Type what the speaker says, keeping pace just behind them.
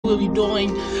we'll be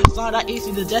doing Sonic.Exe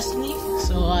the Destiny.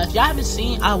 So if y'all haven't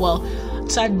seen, I will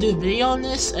decided to do a video on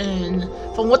this, and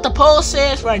from what the poll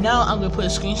says right now, I'm gonna put a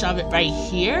screenshot of it right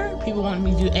here. People want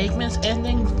me to do Eggman's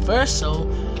ending first, so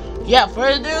yeah,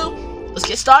 further ado, let's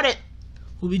get started.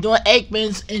 We'll be doing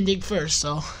Eggman's ending first,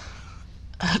 so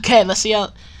okay, let's see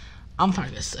how. I'm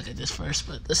probably gonna suck at this first,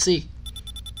 but let's see.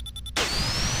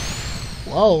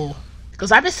 Whoa,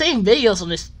 because I've been seeing videos on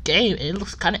this game and it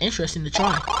looks kind of interesting to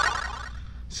try.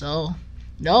 So,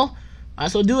 no, might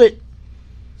as well do it.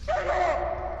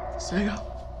 So there you go.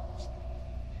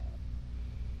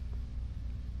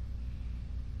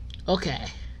 Okay.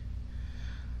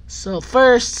 So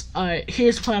first, alright,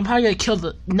 here's the plan. I'm probably gonna kill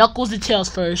the Knuckles and Tails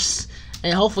first,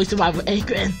 and hopefully survive with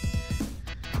Eggman.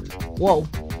 Whoa.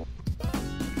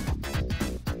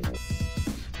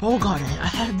 Oh god, I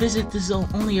had to visit this zone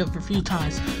only a few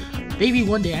times. Maybe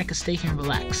one day I could stay here and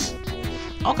relax.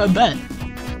 Okay, bet.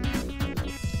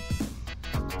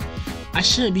 I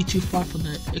shouldn't be too far from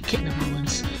the kidnapping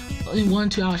ones. Only 1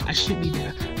 to 2 hours, I should be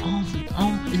there.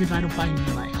 If I don't find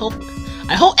anyone.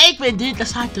 I hope Eggman didn't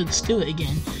decide to steal it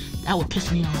again. That would piss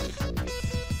me off.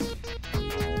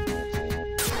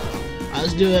 Alright,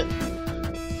 let's do it.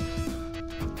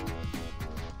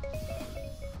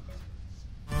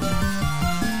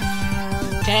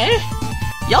 Okay.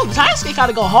 Yo, the tire skate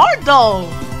gotta go hard though.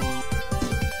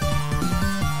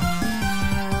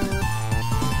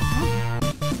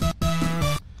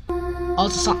 Oh,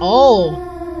 it's a song. Oh.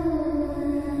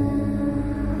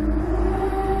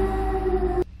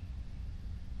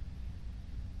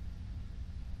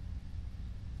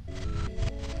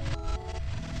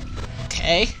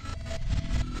 Okay.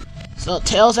 So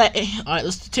Tails at alright,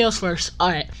 let's do Tails first.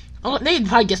 Alright. Oh, they need to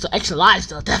probably get some extra lives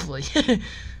though, definitely.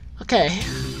 Okay.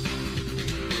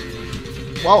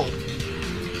 Whoa.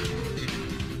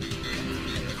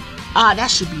 Ah, that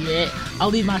should be it. I'll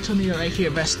leave my tornado right here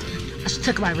resting. I should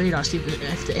check my radar, see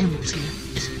if the emerald's here.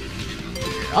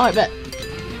 Alright, bet.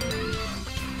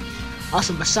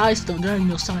 Also, besides the during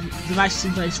no sign, the device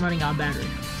seems like it's running out of battery.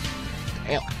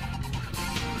 Damn.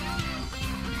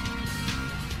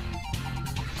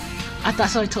 I thought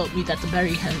somebody told me that the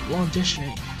battery had long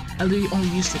discharge. I literally only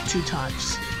used it 2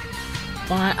 times.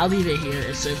 Fine, I'll leave it here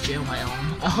and search it on my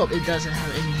own. I hope it doesn't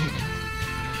have any hidden.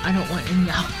 I don't want any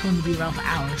outcome to be around for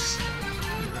hours.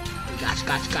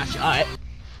 Gotcha. Alright.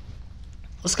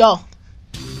 Let's go.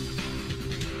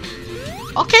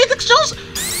 Okay, the shows.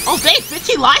 Oh, dang,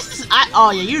 15 lives?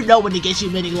 Oh, yeah, you know when it gets you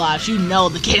many lives. You know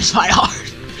the game's quite hard.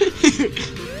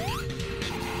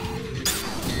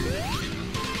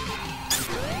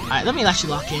 Alright, let me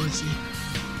actually lock in and see.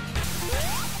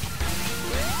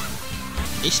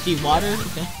 HD water,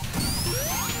 okay.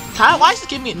 Kinda, why is it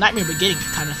giving me a Nightmare Beginning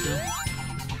kind of feel?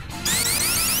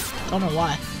 Don't know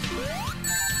why.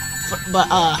 But,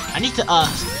 I need to,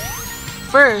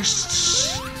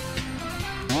 first...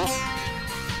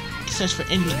 It says for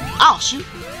ending. Oh, shoot!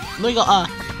 Let me go,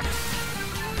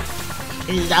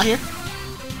 is it out here?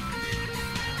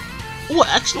 Ooh,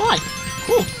 extra life!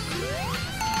 Cool!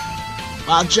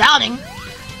 While drowning!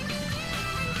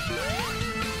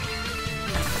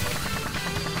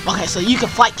 Okay, so you can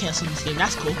flight cancel in this game,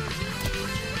 that's cool.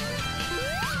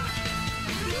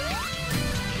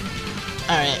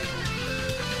 Alright.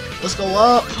 Let's go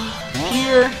up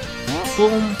here.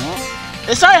 Boom.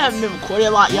 It's sorry I haven't been recording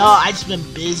a lot, y'all. I just been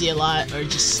busy a lot, or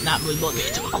just not really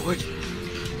motivated to record.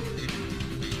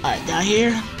 Alright, down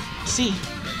here. Let's see.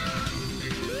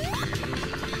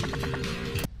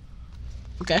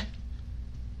 Okay.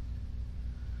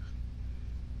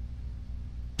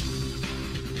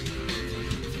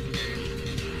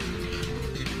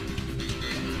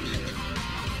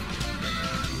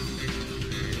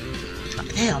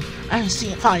 Damn, I haven't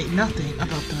seen probably nothing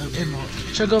about the emerald.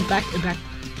 Should I go back to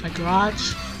my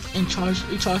garage and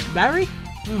recharge the battery?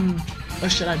 Or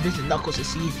should I visit Knuckles to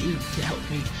see if he can help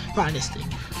me find this thing?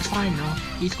 It's fine though.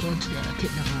 He's going to the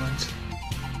kidnapper ones.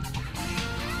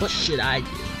 What should I do?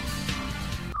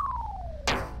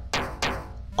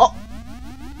 Oh.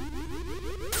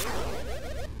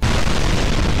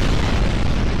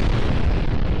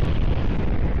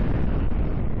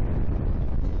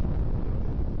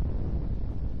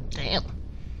 Damn.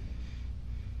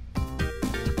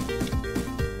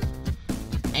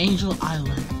 Angel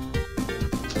Island.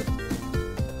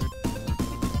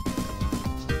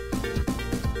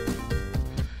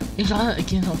 Angel Island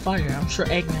again on fire. I'm sure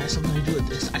Eggman has something to do with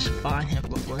this. I should find him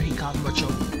before he causes more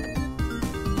trouble.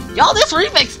 Y'all, this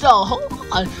remix though! Hold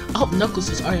on. I hope Knuckles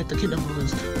is already at the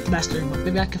kidnapper's master emerald.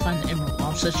 Maybe I can find the emerald while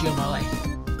I'm searching on my way.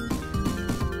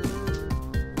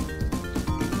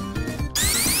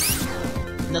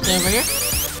 Nothing over here?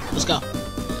 Let's go.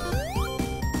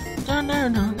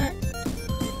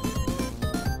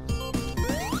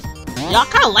 Y'all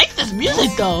kind of like this music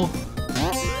though.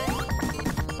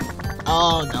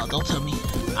 Oh no, don't tell me.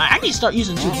 I need to start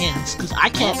using 2 hands because I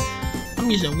can't. I'm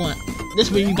using 1. This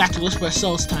brings me back to Whisper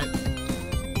Souls type.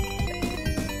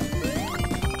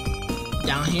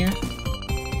 Down here.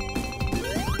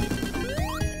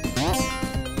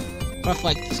 I feel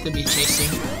like this could be chasing.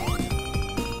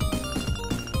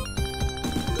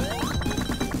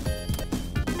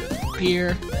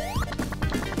 Here.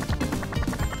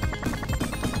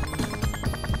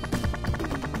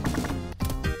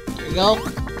 There we go.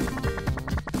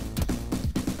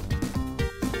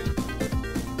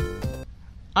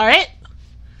 Alright.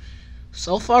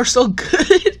 So far, so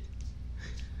good.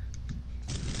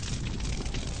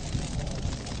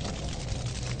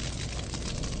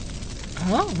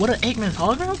 Huh? What are Eggman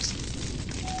holograms?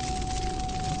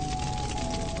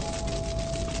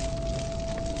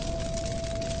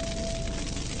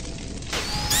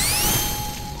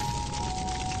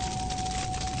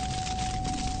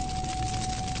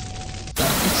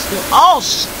 It's still. Oh,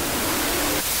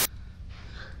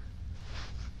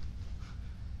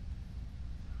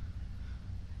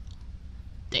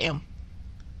 damn.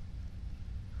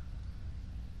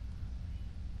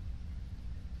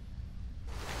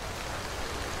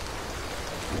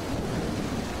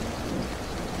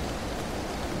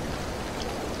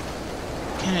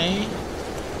 Okay.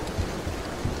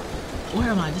 Where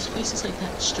am I? This place is like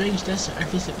that strange desert I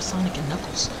visited with Sonic and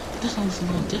Knuckles. But this one looks a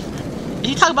little different. Is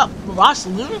he talking about Mirage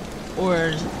Saloon?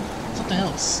 Or something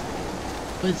else?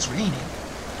 But it's raining.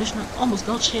 There's almost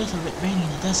no chance of it raining in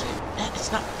the desert.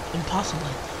 It's not impossible.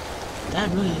 That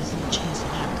really is no chance of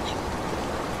happening.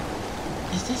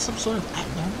 Is this some sort of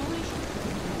abnormality?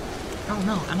 I don't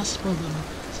know. I must explore a little.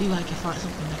 See if I can find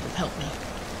something that can help me.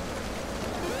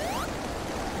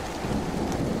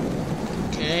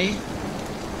 Okay.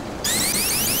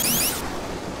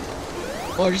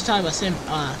 Or just talking about Sam,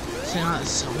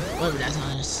 whatever that's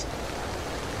on is.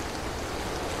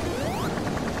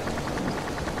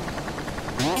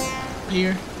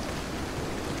 Here.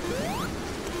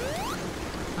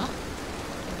 Huh?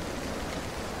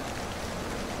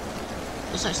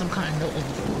 Looks like some kind of note on the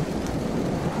floor.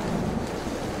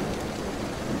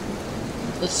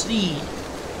 Let's see.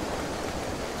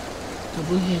 The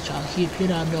blue hedgehog, he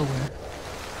appeared out of nowhere.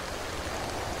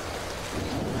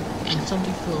 And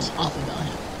something feels off about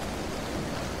him.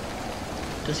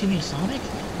 Does he mean Sonic?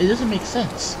 It doesn't make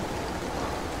sense.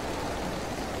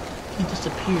 He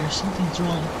disappears. Something's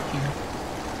wrong here.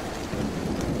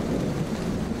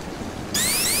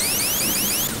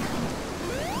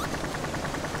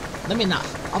 Let me not.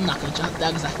 I'm not gonna jump that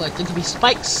because I feel like there could be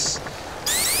spikes.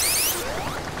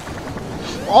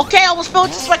 Okay, I almost fell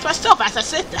into spikes myself as I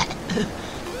said that.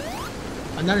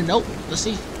 Another note. Let's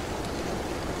see.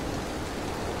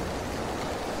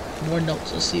 More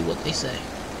notes. Let's see what they say.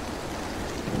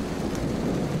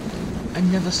 I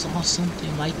never saw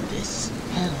something like this.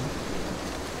 Hell.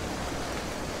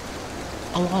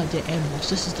 A lot of dead animals.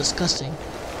 This is disgusting.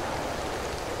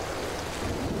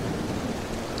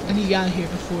 I need to get out of here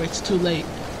before it's too late.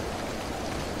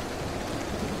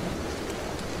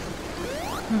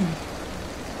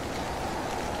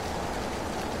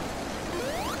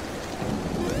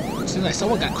 Seems like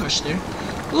someone got crushed there.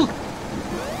 Ooh.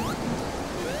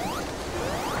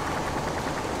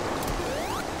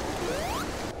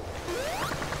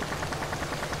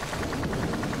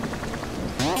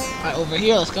 Alright, over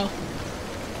here, let's go.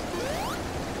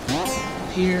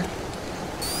 Here.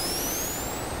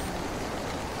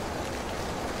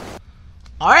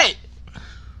 Alright.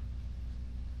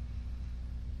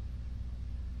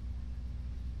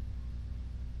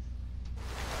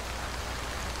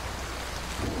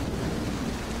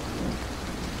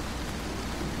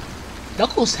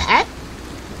 Knuckles' hat?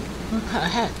 What kind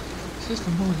of hat? This is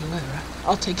the morning letter.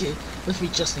 I'll take it with me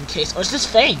just in case. Or is this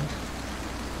Fang?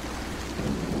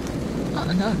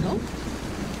 No.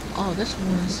 Oh, this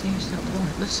one seems to have one.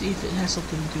 Let's see if it has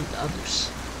something to do with the others.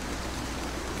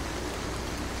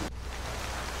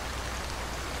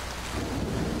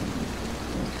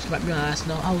 This might be my last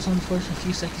note. I was on the force a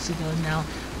few seconds ago and now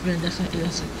we're in definite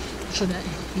innocent. I'm sure that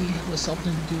he was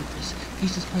something to do with this.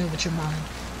 He's just playing with your mind.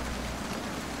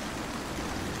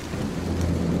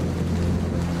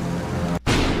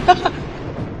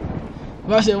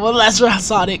 I said one last round,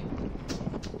 Sonic.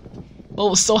 I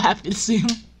was so happy to see him.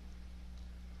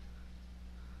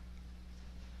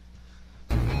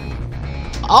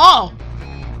 Oh!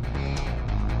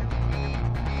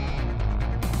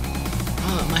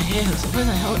 Oh, my hands. What the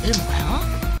hell is my,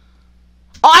 huh?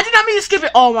 Oh, I did not mean to skip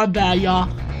it. Oh, my bad, y'all.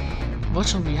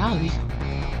 Virtual reality.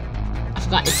 I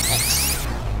forgot it's X.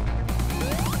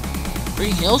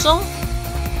 Green Hill Zone?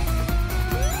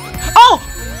 Oh!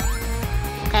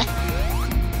 Okay.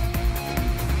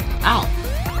 Ow.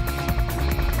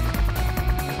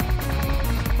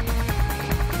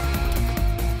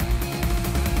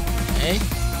 Okay.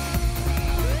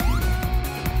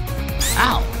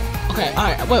 Ow. Okay,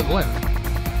 alright, wait.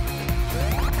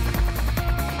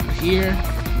 Here.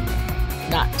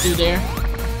 Not through there.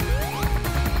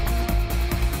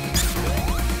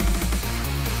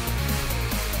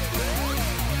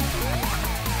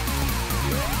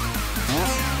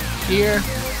 Here.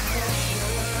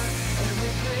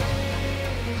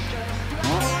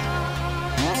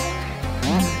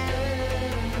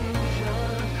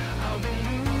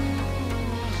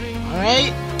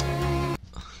 Alright.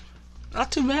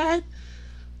 Not too bad.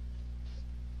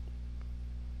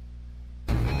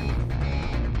 I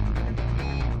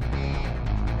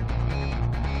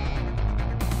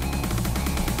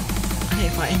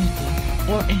didn't find anything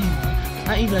or anyone,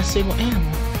 not even a single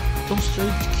animal. Those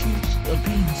strange cubes of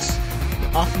beings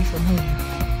were awfully familiar.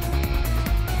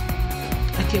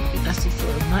 I can't be that's some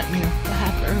sort of nightmare that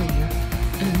happened earlier.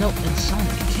 And the note in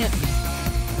Sonic, it can't be.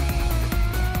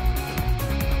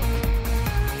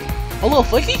 A little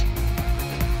flicky?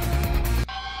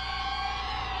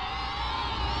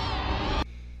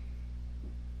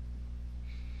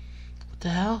 What the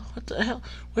hell? What the hell?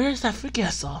 Where is that freaky I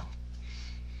saw?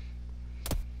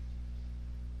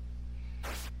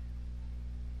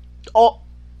 Oh!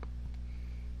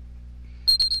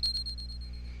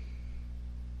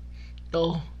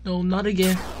 No, no, not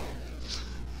again.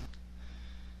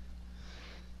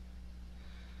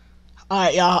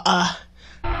 Alright, y'all,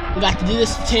 we got to do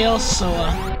this to Tails, so,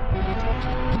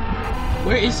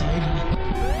 where is it anyway?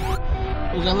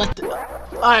 We're gonna let the...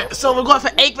 Alright, so we're going for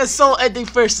Eggman's soul ending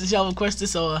first, since y'all requested,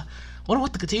 so, I wonder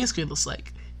what the continue screen looks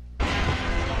like.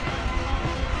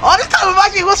 Oh, this time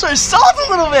reminds me of what's for Souls a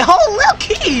little bit, hold little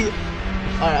key!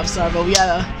 Alright, I'm sorry, bro, we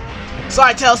gotta...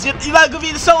 Sorry, Tails, you're not gonna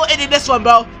be the soul ending this one,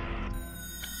 bro.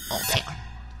 Oh, damn.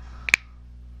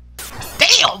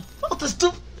 Damn! What the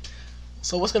stupid...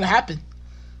 So what's gonna happen?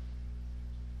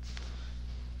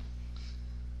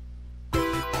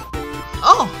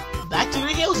 Oh! Back to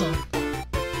Green Hill Zone.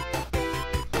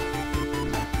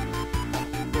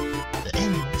 The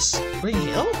animals. Green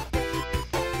Hill?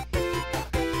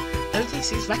 Everything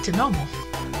seems back to normal.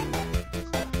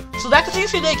 So that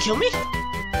continues to kill me?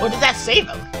 Or did that save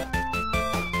him?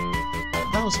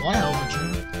 That was one hell of a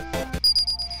dream.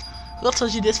 Who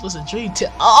told you this was a dream too?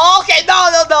 Oh, okay, no.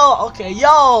 Okay,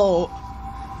 yo.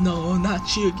 No,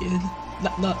 not you again.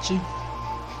 Not you.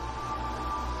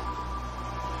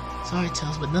 Sorry,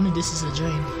 Tails, but none of this is a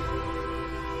dream.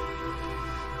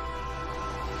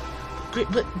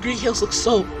 But Green Hills looks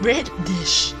so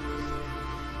reddish.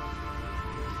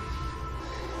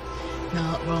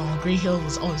 No, wrong. Green Hill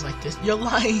was always like this. You're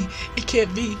lying. It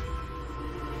can't be.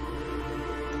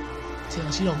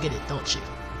 Tails, you don't get it, don't you?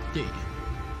 Do you?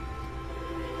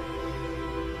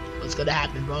 What's gonna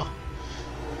happen, bro?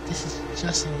 This is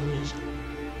just an illusion.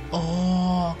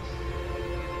 Oh,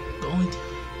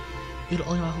 you're the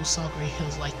only one who saw Green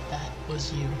Hills like that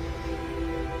was you.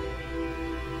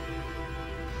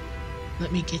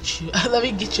 Let me get you. Let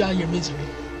me get you out of your misery.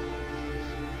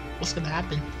 What's gonna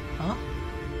happen, huh?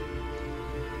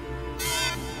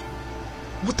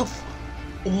 What the?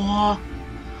 Oh,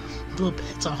 the little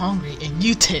pets are hungry, and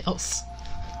you, Tails,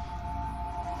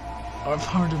 are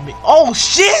part of me. Oh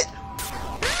shit!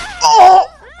 Oh!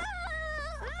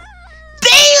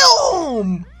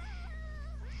 Damn!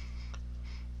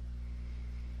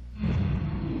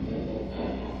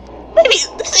 Maybe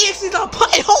this AX's not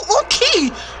playing. Hold low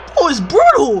key. Oh, it's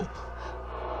brutal.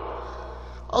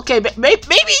 Okay,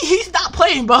 maybe he's not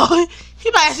playing, bro.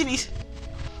 He might actually be.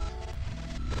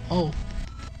 Oh,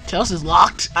 Tails is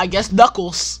locked. I guess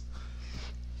Knuckles.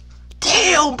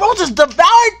 Damn, bro, just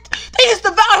devoured. They just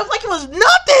devoured him like it was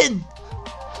nothing.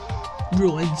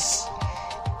 Ruins.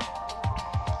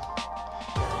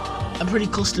 I'm pretty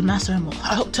close to Master Emerald.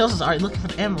 I hope Tails is already looking for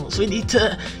the emeralds. We need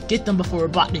to get them before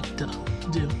Robotnik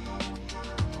do.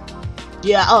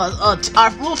 Yeah, our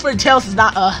little friend Tails is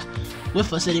not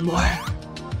with us anymore.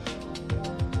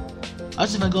 I'll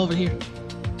just if I go over here.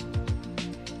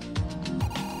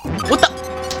 What the?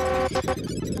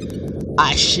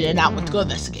 I should not want to go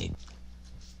investigate.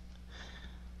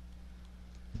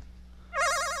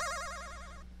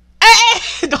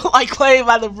 Hey! Don't like playing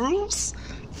by the rules?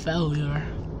 Failure.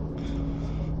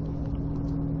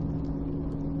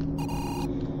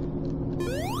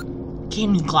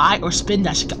 Can't even glide or spin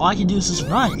dash. All I can do is just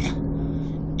run.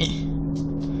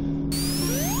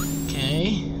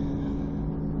 Okay.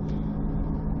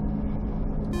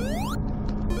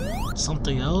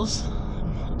 something else.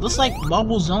 Looks like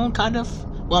Marble Zone, kind of.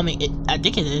 Well, I mean, I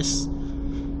think it is.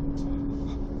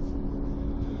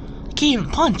 I can't even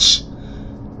punch.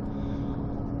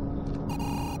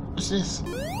 What's this?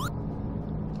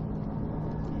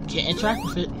 Can't interact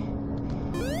with it.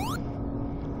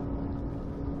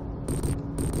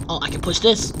 Oh, I can push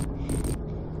this.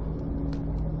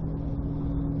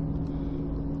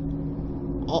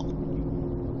 Oh.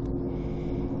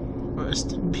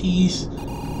 Rest in peace.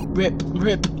 Rip,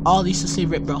 rip. All these to say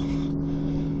rip, bro.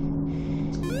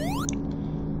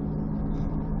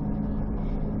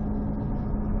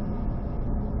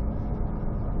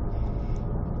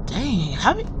 Dang,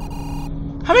 how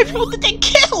many people did they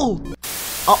kill?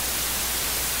 Oh.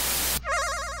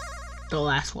 The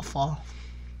last will fall.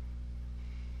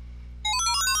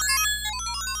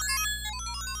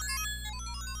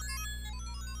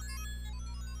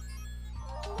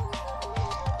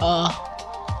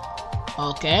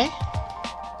 Okay.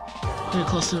 Very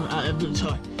close to our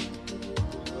inventory.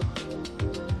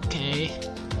 Okay.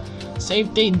 Same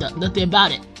thing, nothing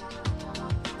about it.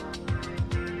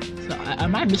 So, I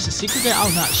might miss a secret there,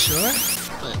 I'm not sure.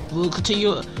 But we'll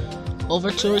continue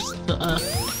over towards the,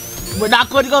 we're not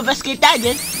going to go investigate that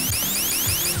again.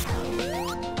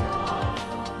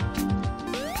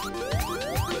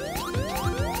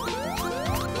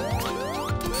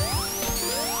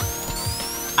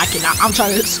 I cannot, I'm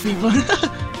trying to speed run.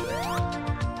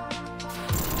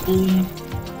 Boom.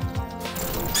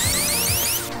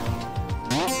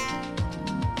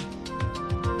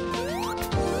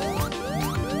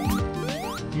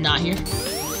 Not here.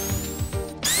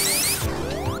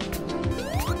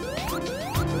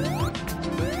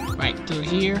 Right through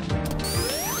here.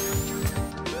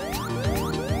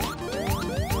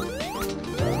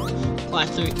 Fly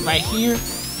through right here.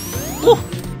 Woo!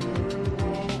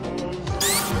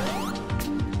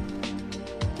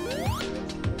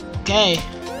 Okay.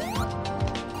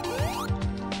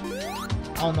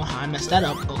 I don't know how I messed that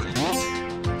up. Okay.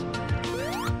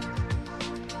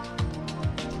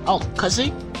 Oh,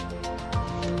 cutscene?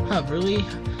 Huh, really?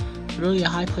 Really a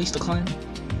high place to climb?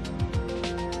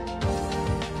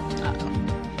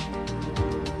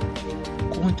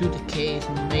 Going through the cave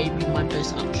may be my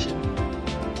best option.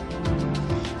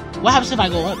 What happens if I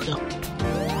go up though?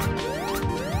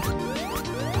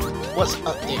 What's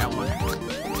up there, I wonder?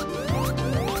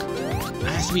 It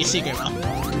has to be a secret, bro.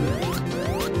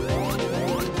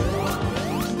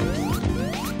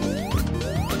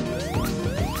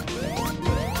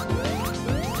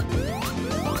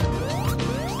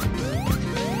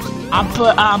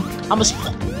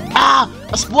 I'm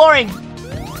exploring.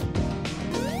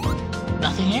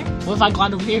 Nothing here? What if I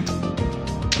gone over here?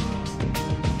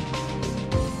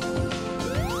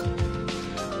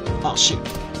 Oh shoot.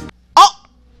 Oh!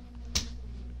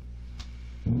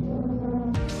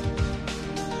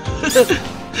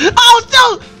 Oh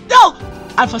no! No!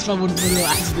 I pushed my one little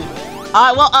accident.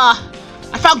 Alright, well,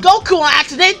 I found Goku on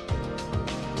accident!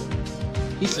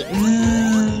 He said,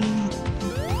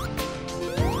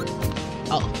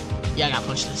 oh, yeah, I gotta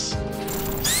push this.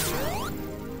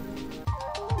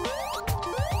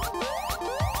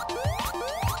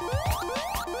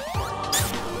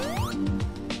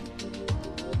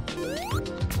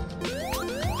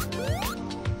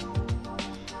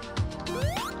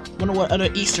 Wonder what other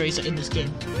Easter eggs are in this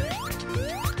game.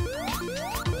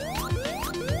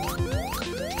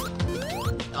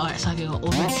 Alright, so I can go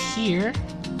over here.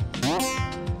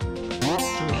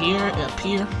 Over here, up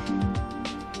here.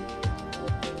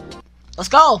 Let's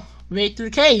go! Right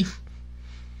through the cave.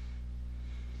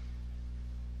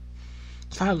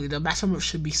 Finally, the maximum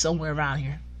should be somewhere around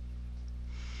here.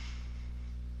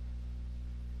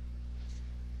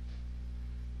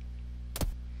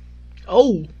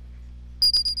 Oh!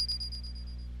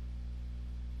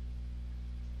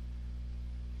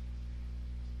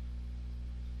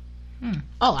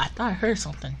 Oh, I thought I heard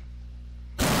something.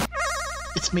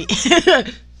 It's me.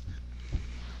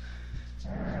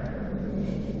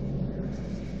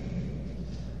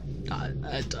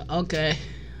 Okay.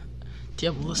 Do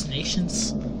you have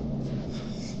hallucinations?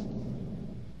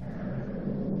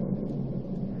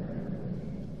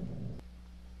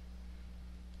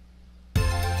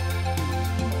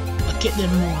 I'll get them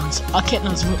ones. I'll get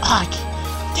those.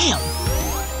 Damn.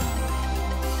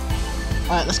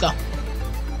 Alright, let's go.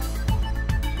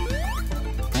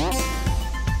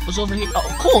 What's over here?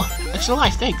 Oh, cool! Extra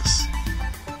life, thanks.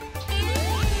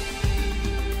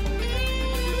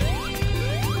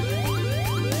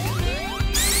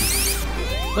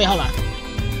 Wait, hold on.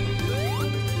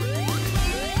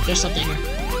 There's something here.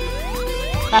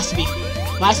 Has to be.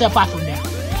 Why is there a platform there?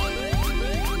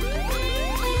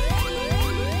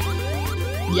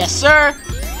 Yes, sir.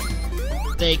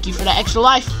 Thank you for that extra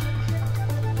life.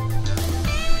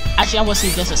 Actually, I want to see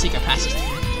if there's a secret passage here.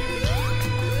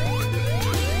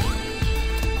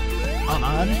 Hold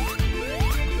on.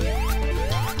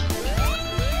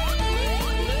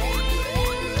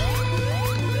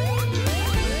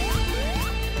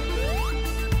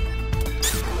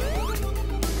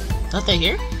 Nothing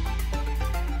here?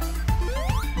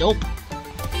 Nope.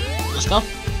 Let's go.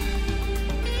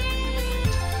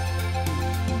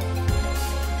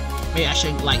 Maybe I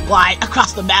should like glide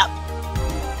across the map.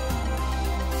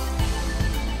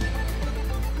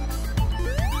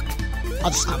 I'll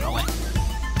just climb my way.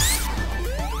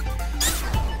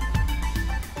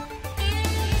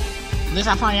 At least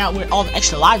I find out where all the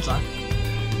extra lives are.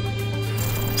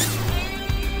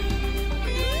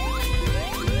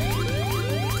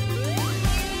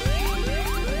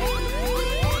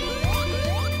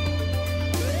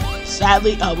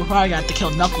 Sadly, we probably gonna have to kill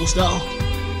Knuckles though.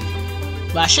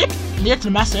 But I should be near to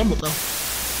the Master Emerald though.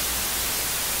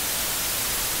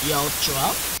 Yo,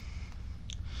 drop.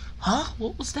 Huh?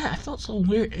 What was that? I felt some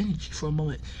weird energy for a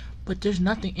moment, but there's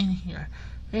nothing in here.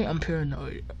 Maybe I'm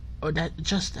paranoid, or that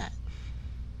just that.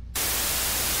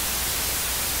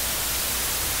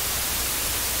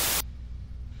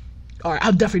 Alright,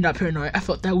 I'm definitely not paranoid. I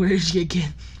felt that weird energy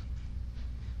again.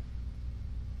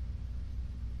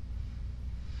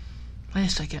 Wait a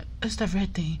second. It's that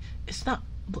red thing. It's not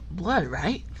blood,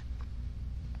 right?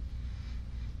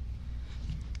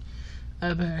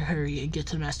 I better hurry and get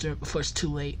to the Master before it's too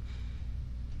late.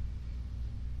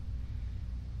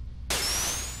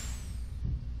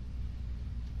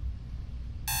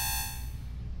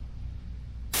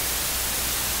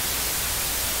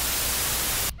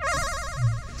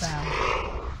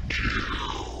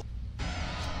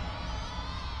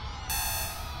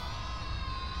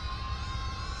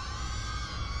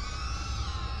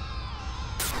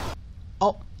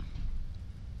 Oh.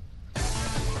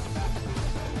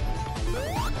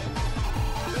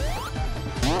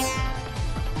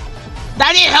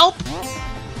 That didn't help!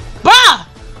 Bah!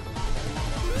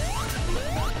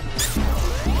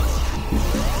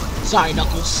 Sorry,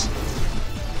 Knuckles.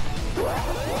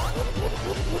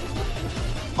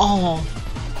 Oh.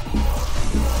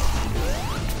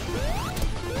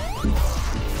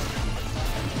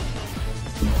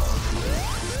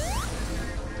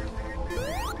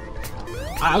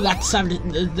 I got to decide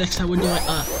the next time we're doing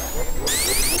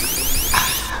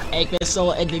Eggman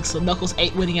solo ending, so Knuckles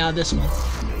ain't winning out of this one.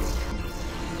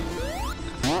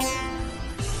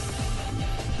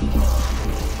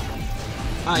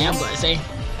 Oh yeah, I'm gonna say.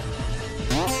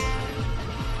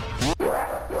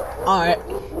 Alright.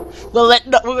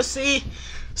 We'll see.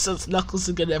 Since Knuckles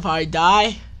is gonna probably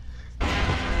die.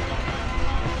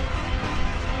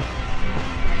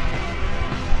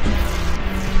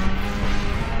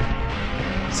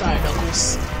 Sorry,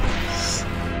 Knuckles.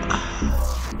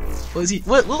 What is he?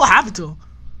 What happened to him?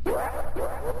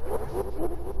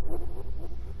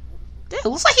 Damn, it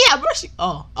looks like he had mercy.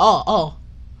 Oh.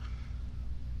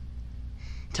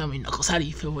 Tell me, Knuckles, how do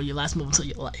you feel with your last moments of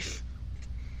your life?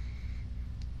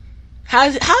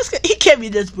 He can't be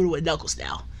this brutal with Knuckles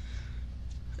now.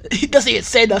 He doesn't even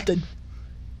say nothing.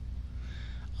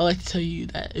 I'd like to tell you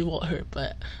that it won't hurt,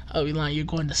 but I'll be lying, you're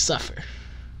going to suffer.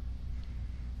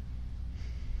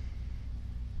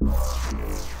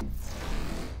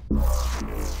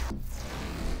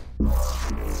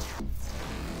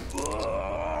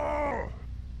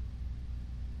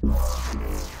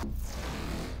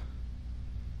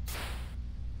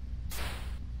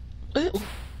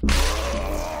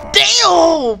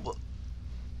 Damn!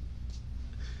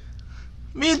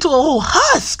 Me into a whole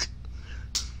husk!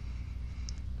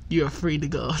 You're free to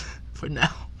go for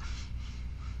now.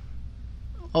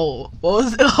 Oh, what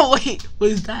was that? Oh wait, what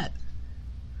is that?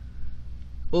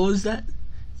 What was that?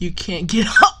 You can't get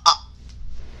up.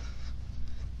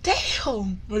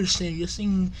 Damn! What are you saying? You're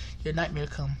seeing your nightmare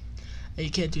come, and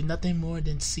you can't do nothing more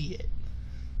than see it.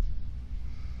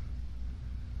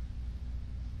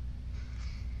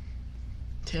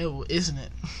 Terrible, isn't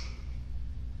it?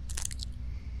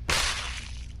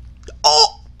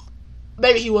 Oh!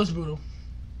 Maybe he was brutal.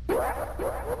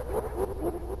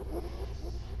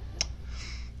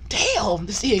 Damn,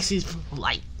 this EXE is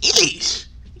like, eesh!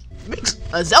 Makes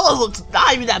Zella looks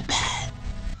not even that bad.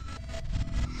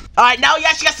 Alright, now we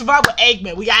actually got to survive with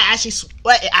Eggman. We gotta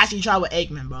actually try with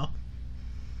Eggman, bro.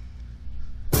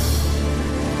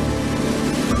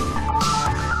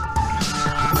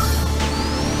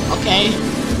 Okay.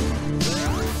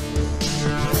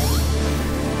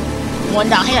 One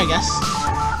down here, I guess.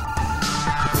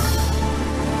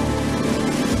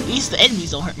 At least the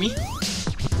enemies don't hurt me.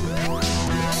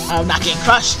 I'm not getting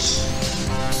crushed.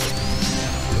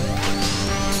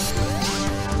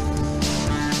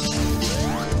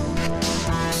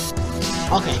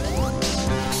 Okay.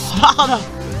 Hold on.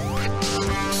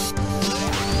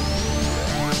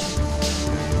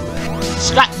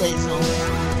 Scrap blade zone.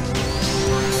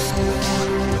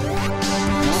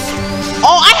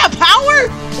 Oh, I have power?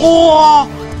 Oh!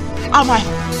 Oh my.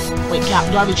 Wait, Cap,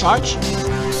 do I recharge?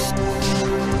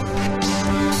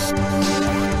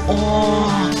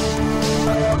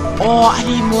 Oh, I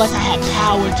didn't even realize I had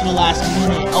power to the last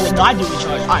minute. Oh wait, no, I do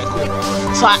recharge. Alright, cool.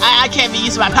 So I can't be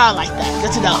using my power like that.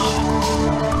 Good to know.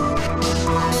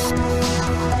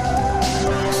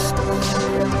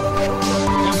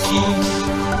 Okay.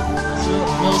 So,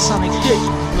 little Sonic hit.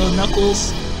 Little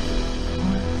Knuckles.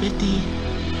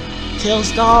 50.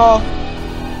 Tails doll.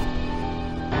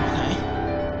 Okay.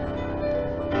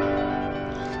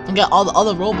 I got all the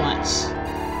other robots.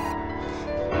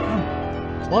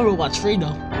 One robot's free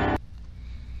though.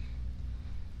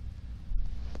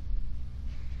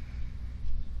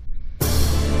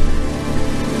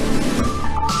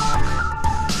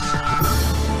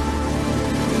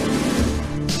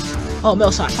 Oh,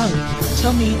 Mel-san, finally,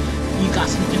 tell me you got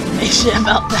some information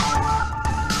about that.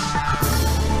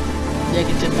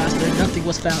 Negative faster, nothing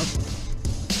was found.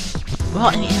 Well,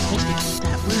 any investigate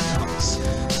that whereabouts of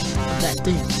that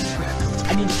thing. Whereabouts?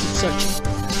 I need to keep searching.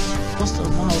 Most of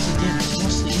the models are damaged,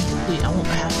 mostly incomplete. I won't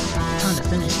have time to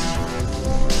finish them.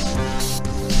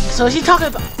 So is he talking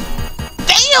about?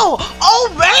 Damn!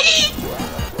 Already?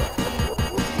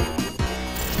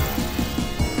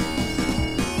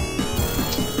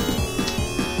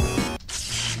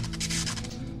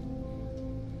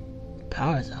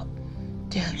 Power's out.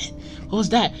 Damn it. What was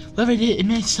that? Whoever did it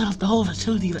managed to set off the whole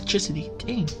facility electricity.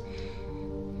 Dang.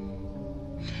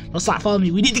 No, stop following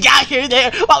me. We need to get out of here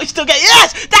there while we still get.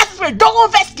 Yes! That's where. Don't go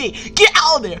investigate. Get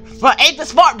out of there. Bro, ain't this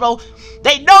smart, bro?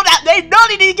 They know that. They know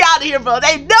they need to get out of here, bro.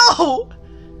 They know.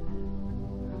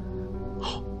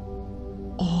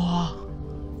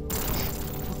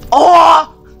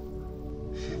 Oh!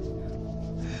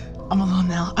 I'm alone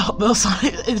now. I hope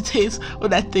Mel-Sonic entertains what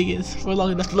that thing is for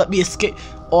long enough to let me escape.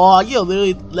 Oh, you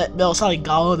literally let Mel-Sonic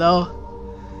go, though.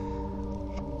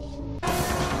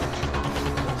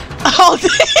 Oh,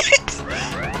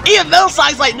 even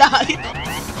Mel-Sonic's like, nah.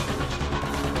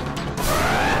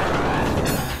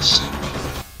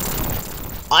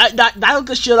 Alright, that was a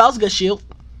good shield. That was a good shield.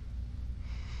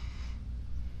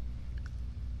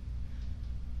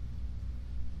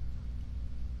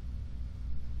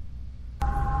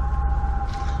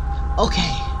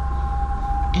 Okay.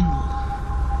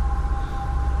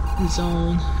 In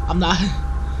zone. I'm not.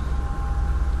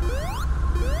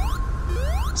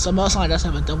 Some else line does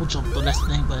have a double jump though, that's the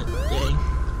thing, but dang.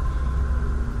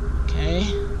 Okay.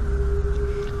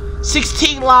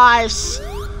 16 lives.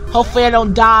 Hopefully I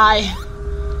don't die.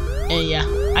 And yeah,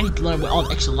 I need to learn where all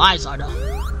the extra lives are though.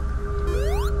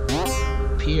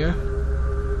 Up here.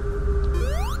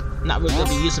 Not really gonna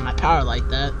be using my power like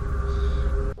that.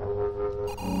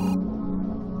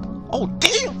 Oh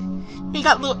damn! We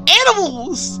got little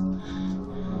animals!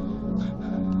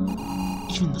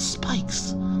 Even the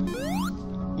spikes.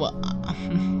 Well,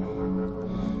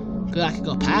 good I could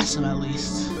go past them at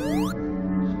least.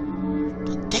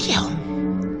 But damn!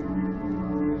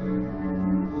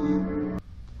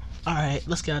 Alright,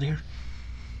 let's get out of here.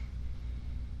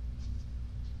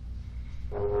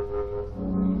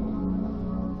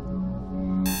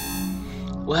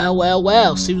 Well, well,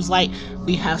 well, seems like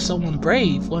we have someone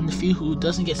brave, one of the few who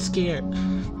doesn't get scared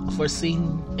for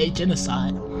seeing a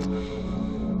genocide.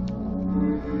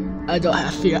 I don't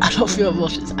have fear, I don't feel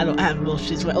emotions, I don't have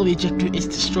emotions, my only objective is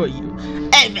to destroy you.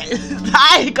 Hey man,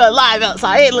 I ain't gonna lie about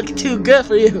I ain't looking too good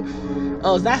for you.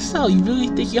 Oh, is that so? You really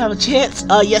think you have a chance?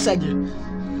 Yes I do.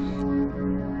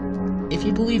 If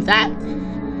you believe that,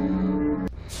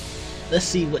 let's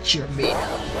see what you're made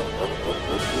of.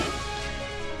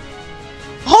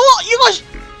 Hold on, you guys.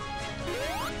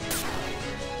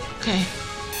 Okay.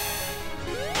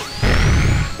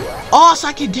 Oh, so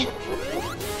I can do.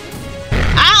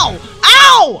 Ow!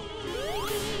 Ow!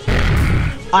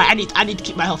 Alright, I need to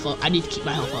keep my health up. I need to keep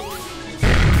my health up.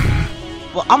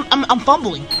 Well, I'm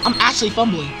fumbling. I'm actually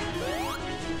fumbling.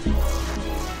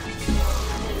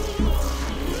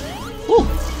 Woo!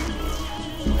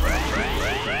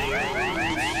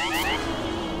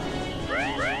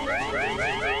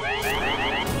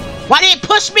 Why did it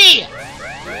push me?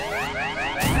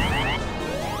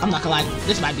 I'm not gonna lie,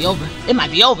 this might be over. It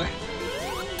might be over.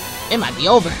 It might be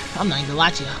over. I'm not even gonna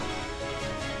lie to you.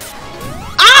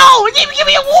 Ow! It didn't even give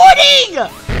me a warning!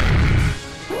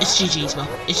 It's GG's, bro.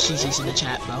 It's GG's in the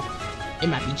chat, bro. It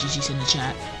might be GG's in the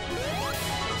chat.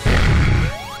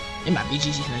 It might be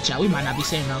GG's in the chat. We might not be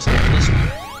saying those on this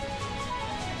one.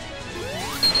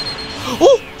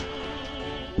 Oh!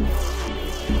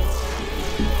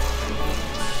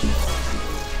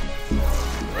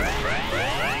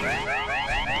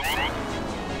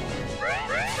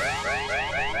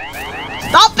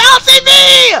 Stop bouncing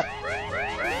me!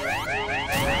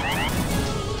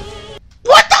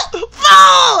 What the?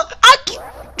 Oh!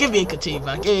 Give me a continue,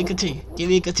 bro. Give me a continue. Give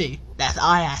me a continue. That's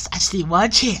all I ask. I just need one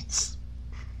chance.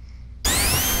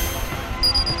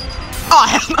 Oh,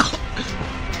 hell no.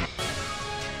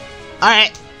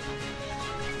 Alright.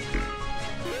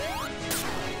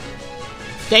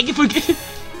 Thank you for getting...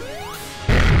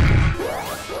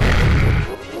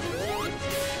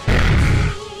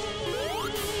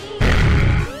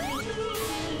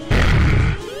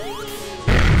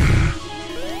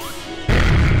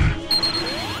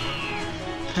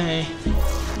 Hey.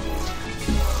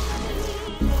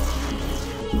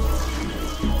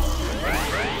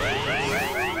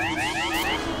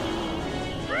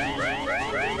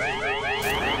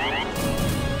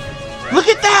 Look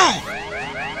at that!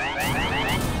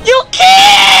 You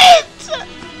can't!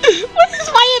 What is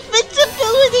my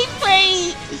invincibility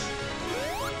phrase?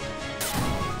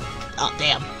 Oh,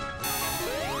 damn.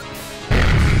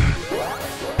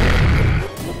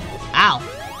 Ow.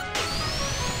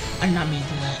 I did not mean to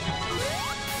do that.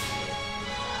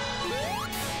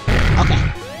 Okay.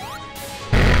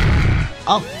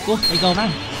 Oh, cool. They go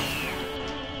around.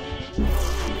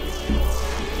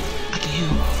 I can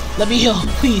heal. Let me heal,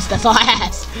 please. That's all I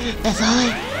ask. That's all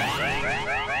I...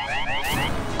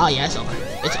 Oh, yeah, it's over.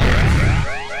 It's over.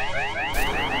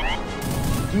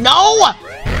 No!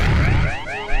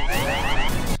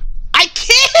 I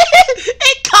can't!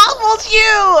 It combos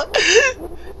you!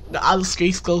 The other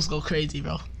screen scrolls go crazy,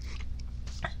 bro.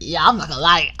 Yeah, I'm not gonna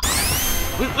lie.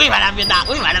 We might not be able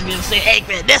to say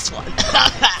Eggman this one.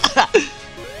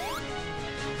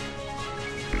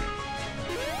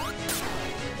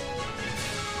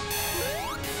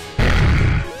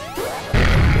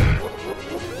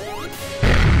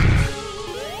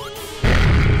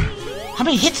 How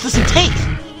many hits does it take?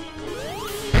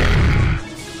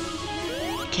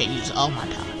 Can't use all my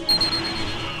power.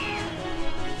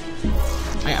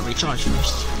 I gotta recharge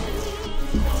first.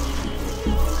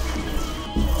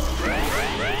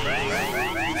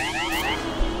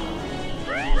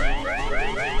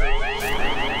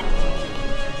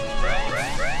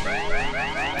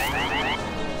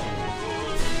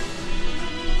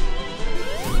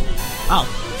 Oh,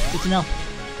 good to know.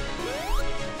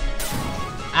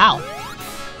 Ow.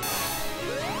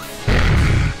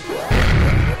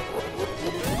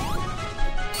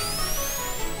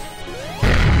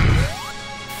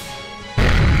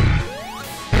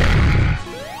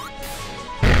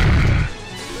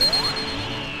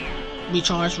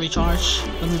 Recharge.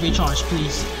 Let me recharge,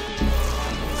 please.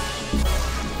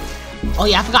 Oh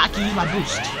yeah, I forgot I can use my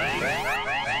boost.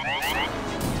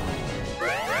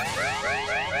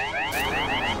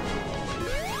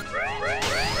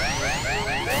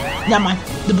 Never mind.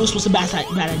 The boost was a bad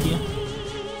idea.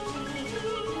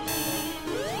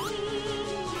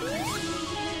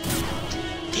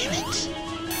 Damn it.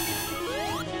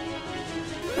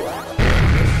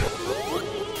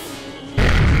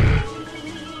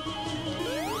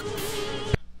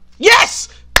 Yes!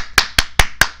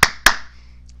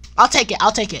 I'll take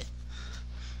it.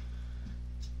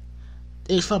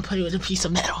 It was fun playing with a piece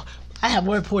of metal. I have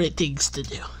more important things to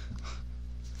do.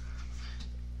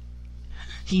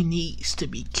 He needs to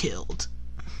be killed.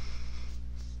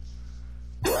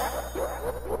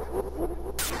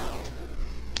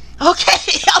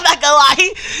 Okay, I'm not gonna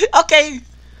lie. Okay.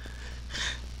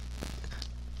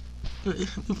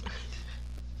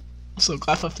 I'm so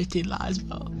glad for 15 lives,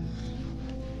 bro.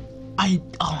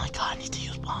 Oh my god, I need to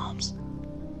use bombs.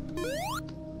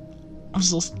 I'm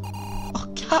so... Oh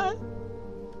god.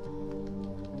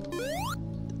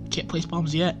 Can't place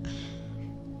bombs yet.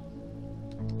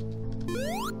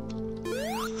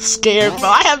 Scared, bro.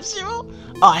 I have 0.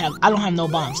 Oh, I don't have no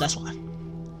bombs. That's why.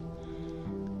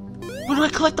 Where do I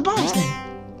collect the bombs then?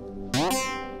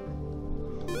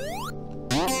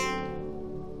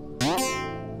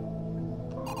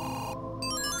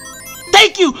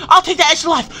 Thank you. I'll take that extra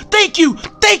life. Thank you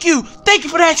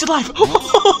for the extra life.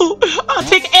 I'll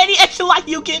take any extra life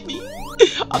you give me.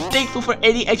 I'm thankful for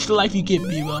any extra life you give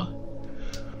me, bro.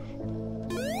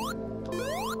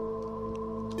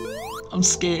 I'm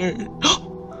scared.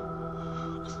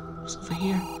 What's over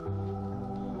here?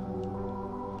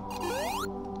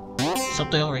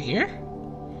 Something over here?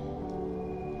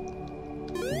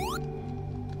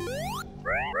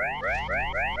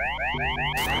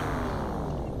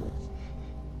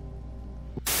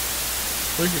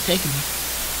 Where's it taking me?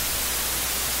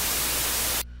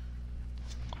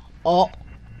 Oh,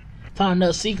 found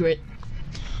another secret.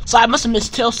 So I must have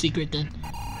missed Tail's secret then.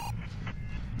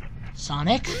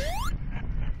 Sonic,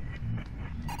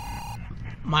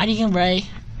 Mighty and Ray,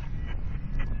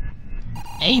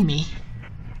 Amy,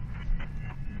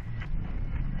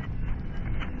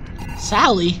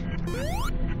 Sally.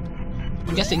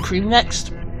 I'm guessing Cream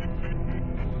next.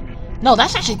 No,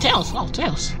 that's actually Tails. Oh,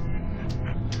 Tails.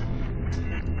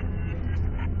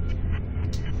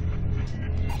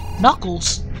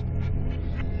 Knuckles.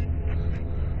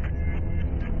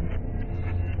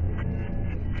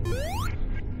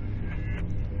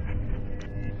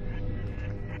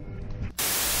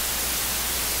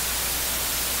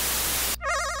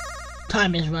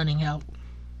 Time is running out.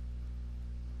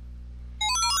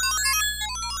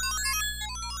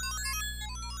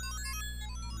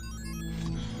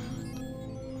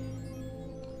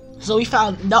 So we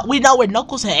know where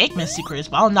Knuckles and Eggman's secret is,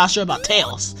 but I'm not sure about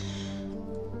Tails.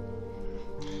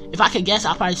 If I could guess,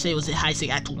 I'll probably say it was in High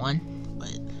Act 1.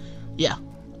 But yeah,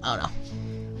 I don't know.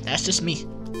 That's just me.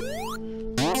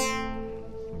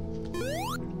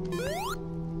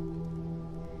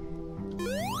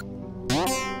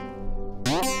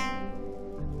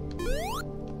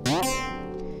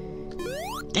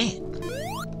 Damn.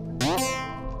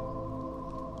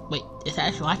 Wait, is that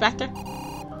actually life factor?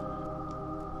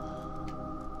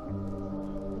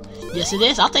 Yes, it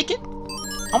is. I'll take it.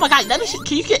 Oh my god,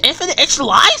 can you get infinite extra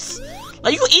lives?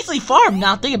 Like, you can easily farm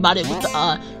now. Think about it with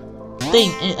the thing.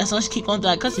 And as long as you keep going to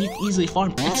that custom, you can easily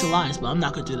farm extra lives. But I'm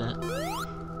not gonna do that.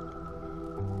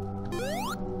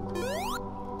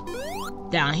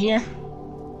 Down here.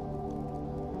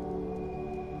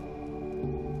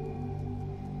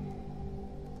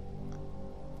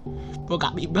 Bro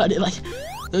got me running like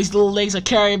those little legs are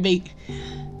carrying me.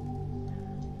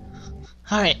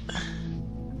 Alright.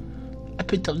 I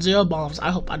picked up 0 bombs.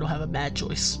 I hope I don't have a bad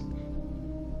choice.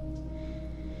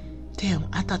 Damn,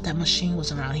 I thought that machine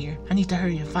was around here. I need to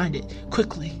hurry and find it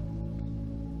quickly.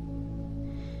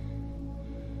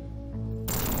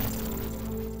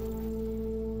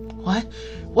 What?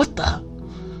 What the?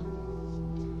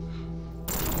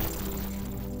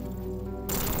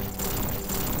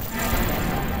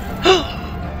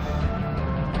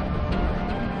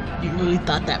 You really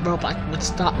thought that robot would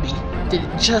stop me? Did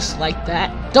it just like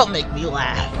that? Don't make me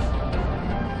laugh.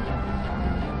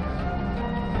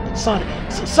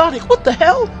 Sonic, what the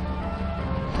hell?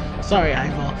 Sorry,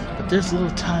 Eyeball, but there's little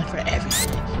time for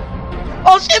everything.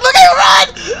 Oh shit, look at you run!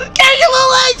 Get your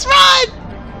little legs, run!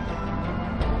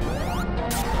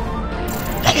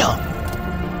 Damn!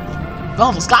 I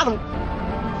almost got him.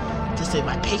 To save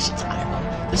my patience,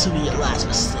 Eyeball, this will be your last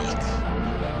mistake.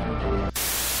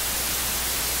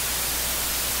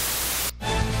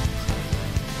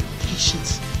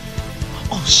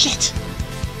 Oh shit!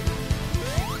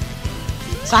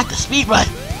 It's like the speed run.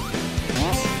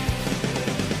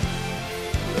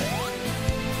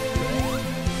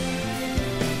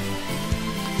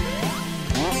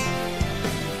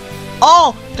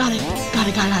 Oh! Got it!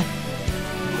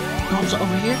 Bombs are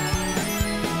over here.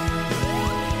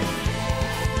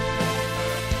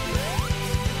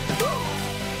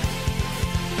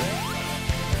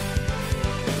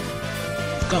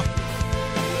 Let's go.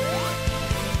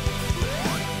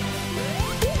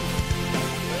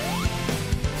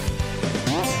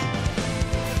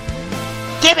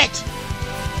 Damn it!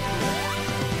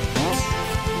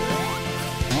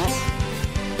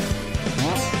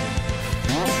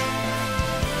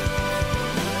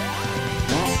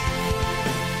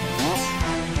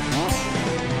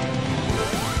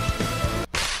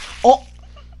 Oh!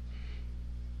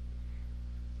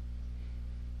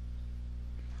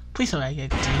 Please don't I get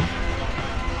continue.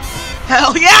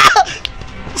 Hell yeah!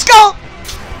 Let's go!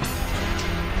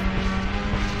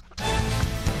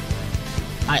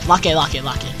 Alright, lock it.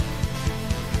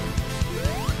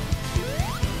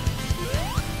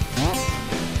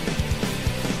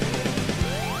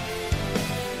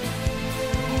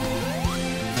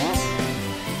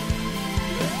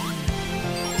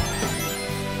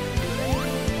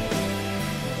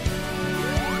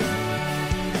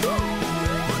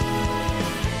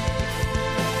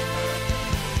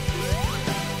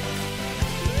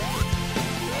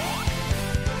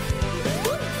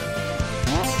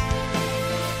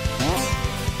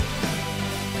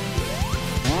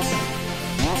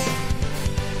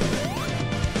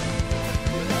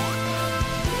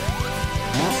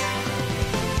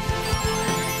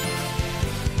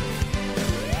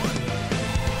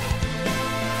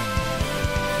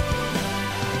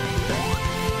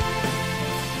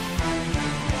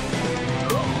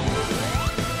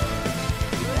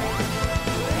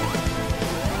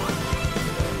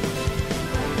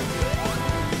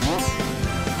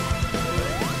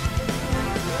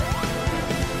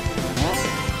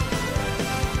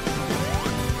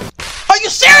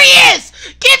 serious?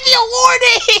 Give me a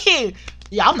warning!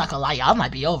 Yeah, I'm not gonna lie, y'all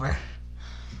might be over.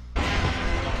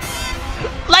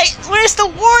 Like, where's the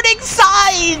warning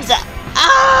signs?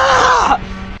 Ah!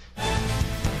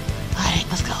 Alright,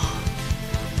 let's go.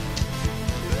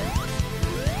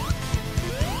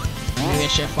 We're gonna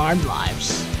share farm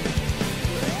lives.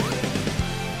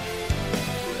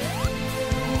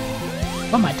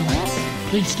 What am I doing?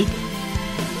 Really stupid.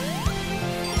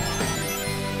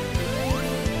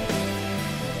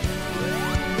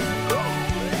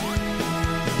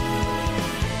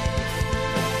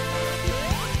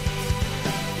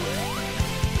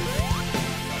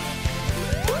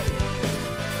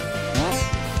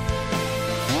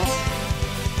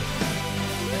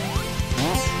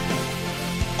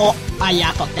 Oh, yeah,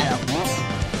 I fucked that up.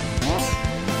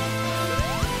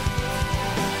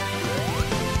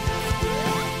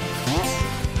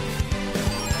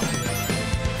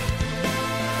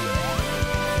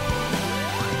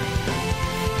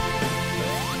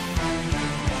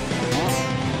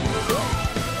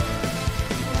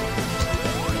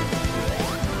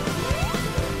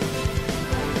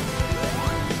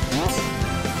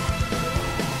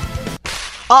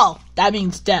 Oh, that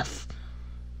means death.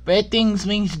 Red things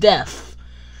means death.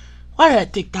 Why did I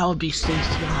think that would be so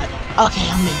smart? Okay,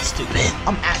 I'm being stupid.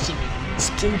 I'm actually being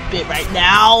stupid right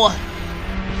now.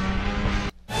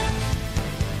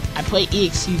 I play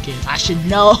EXE games. I should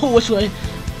know which one.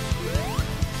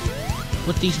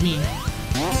 What these mean.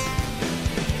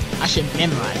 I should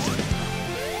memorize it.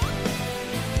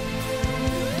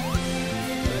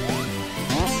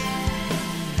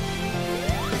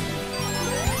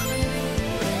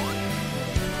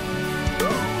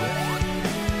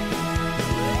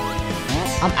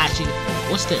 I'm actually.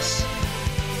 What's this?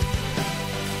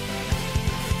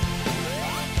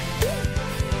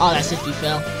 Oh, that's if you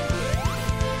fell.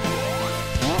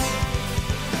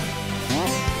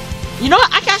 You know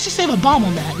what? I can actually save a bomb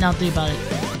on that. Now think about it.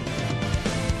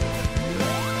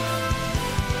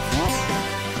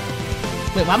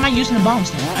 Wait, why am I using the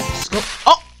bombs now? I can just go.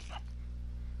 Oh!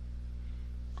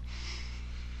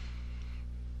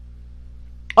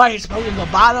 Alright, so we're gonna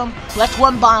go bottom, collect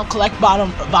one bomb, collect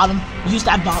bottom, use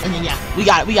that bomb, and then yeah, we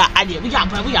got idea, we got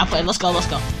play, let's go.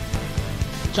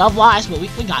 12 lives, but we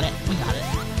got it,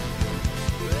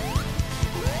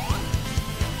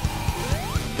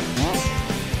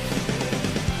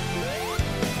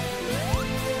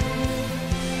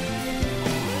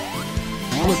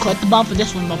 I'm gonna collect the bomb for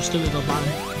this one, but I'm still gonna go bottom.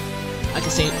 I can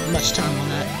save much time on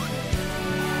that.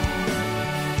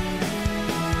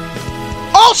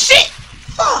 Oh shit!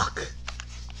 Fuck!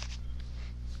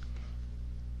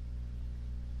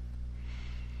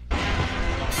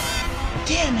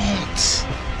 Damn it!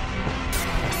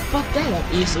 Fuck that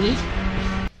up easily.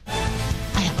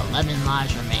 I have 11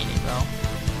 lives remaining, bro.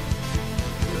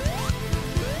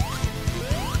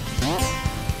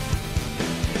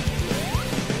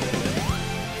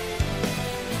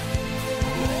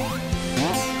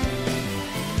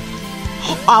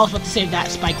 Oh, I was about to say if that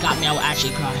spike got me, I would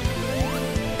actually cry.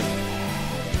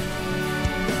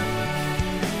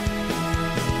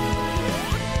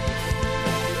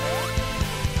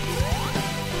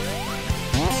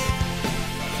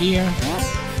 Here,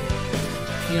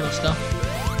 let's go.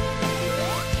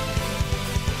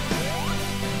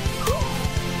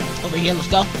 Over here, let's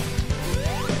go.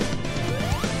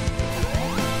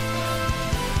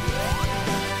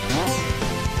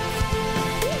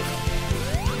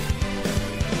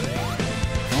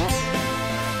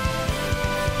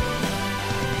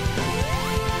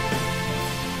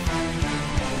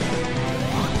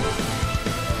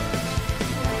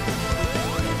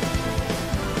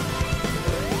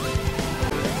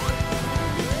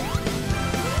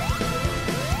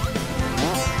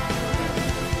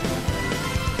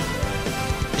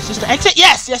 Is this the exit?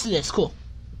 Yes, yes it is. Cool.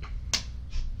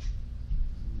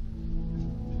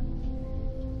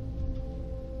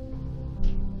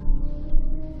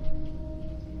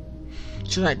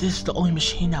 So like this is the only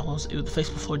machine that was able to face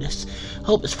before this.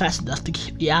 Hope it's fast enough to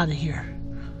get me out of here.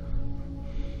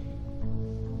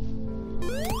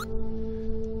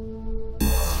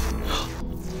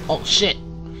 Oh shit.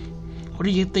 Where do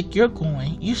you think you're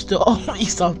going? You still owe me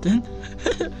something.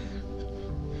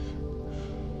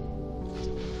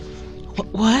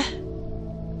 What?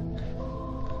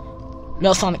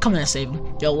 No, Sonic, come in and save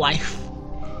him. Your life.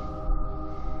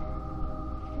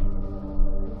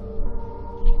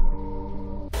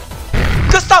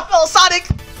 Good stuff, bro, Sonic!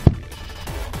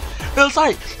 No,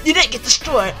 sorry, you didn't get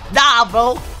destroyed. Nah,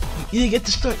 bro. You didn't get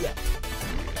destroyed yet.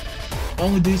 All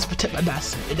I'm gonna do is protect my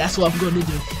master, and that's what I'm gonna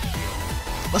do.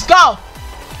 Let's go!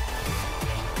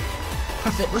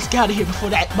 Perfect. Let's get out of here before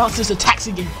that monster's attacks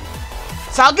again.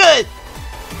 Sound good?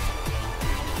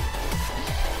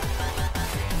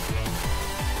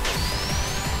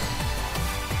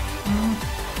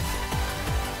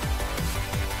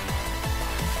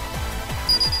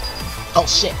 Oh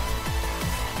shit.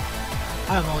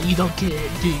 I don't know, you don't get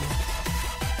it, do you?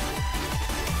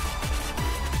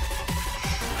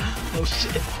 Oh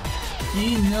shit.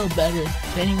 You know better than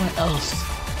anyone else.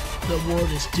 The world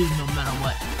is doomed no matter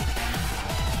what.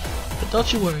 But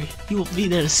don't you worry, you will be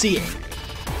there to see it.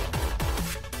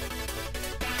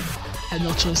 I have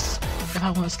no choice. If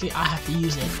I want to escape, I have to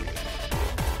use it.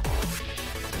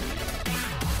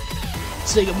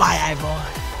 Say goodbye, eyeball.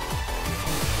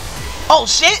 Oh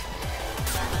shit!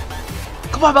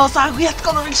 Come on, Melisonic, we have to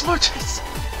go to Reese Fortress!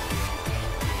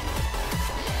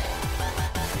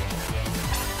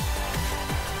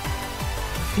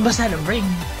 He must have had a ring.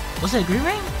 Was it a green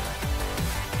ring?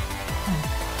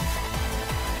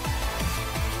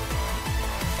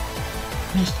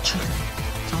 Here's the trigger.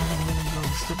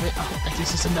 I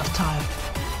guess it's enough time.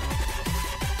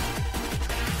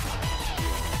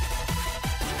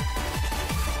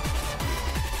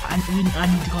 I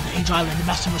need to go to Angel Island. The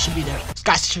Master Emerald should be there.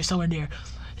 Sky Citrus somewhere near.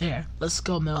 There. Let's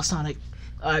go, Melisonic.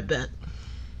 I bet.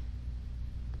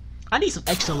 I need some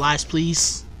extra lives,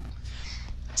 please.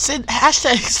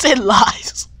 Hashtag send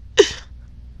lives.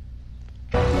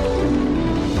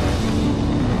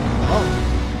 Oh.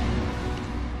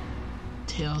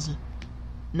 Tails and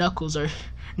Knuckles are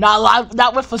not alive,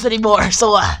 not with us anymore.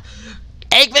 So,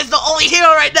 Eggman's the only hero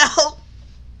right now.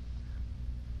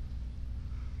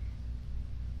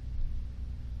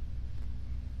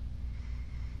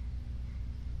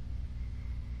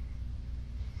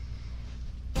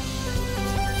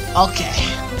 Okay.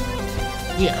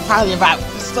 Yeah, finally arrived.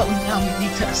 Something now we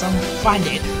need to find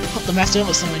it. Hope the Master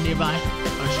Emerald somewhere nearby.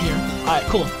 Or here. Alright,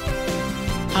 cool.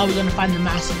 How are we gonna find the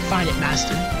master? Find it,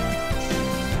 Master.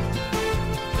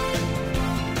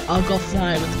 I'll go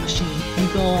fly with the machine. You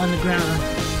go on the ground.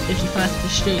 If you find the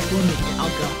straight for me, I'll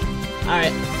go.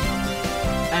 Alright.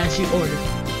 As you order,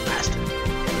 Master.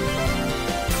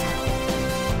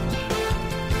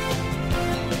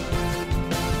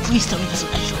 Please tell me there's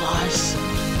some extra lives.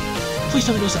 Please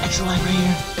tell me there's an extra life right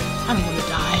here. I'm gonna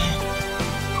die.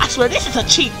 I swear this is a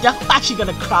cheat. I'm actually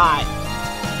gonna cry.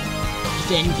 Is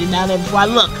there anything down there before I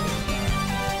look?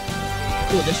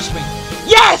 Cool, there's a spring.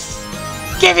 Yes!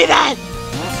 Give me that!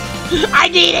 I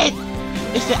need it!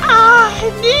 It's the I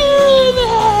need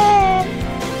it!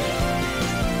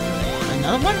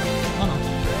 Another one? Hold on.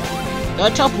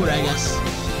 Gotta teleport, I guess.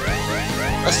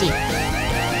 Let's see.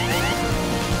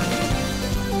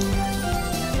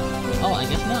 Oh, I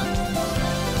guess not.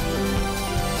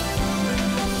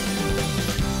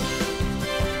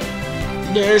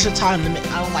 There's a time limit.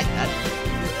 I don't like that.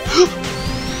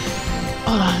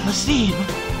 Hold on, let's see.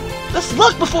 Let's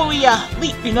look before we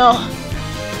leap, you know.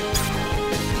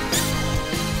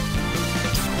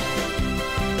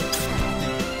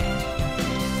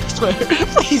 I swear,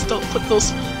 please don't put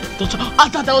those. Don't. I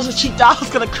thought that was a cheat. I was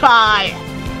gonna cry.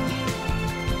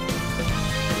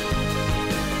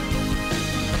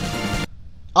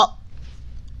 Oh,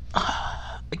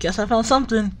 I guess I found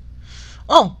something.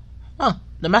 Oh,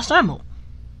 the Master Emerald.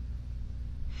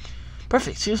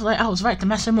 Perfect. Seems like I was right. The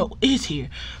Master Emerald is here.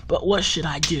 But what should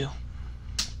I do?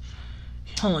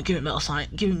 Hold on. Give me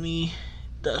Melisonic. Give me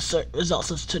the results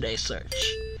of today's search.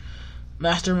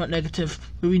 Master Emerald negative.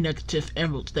 Ruby negative.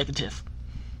 Emeralds negative.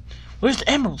 Where's the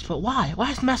emeralds? But why?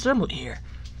 Why is Master Emerald here?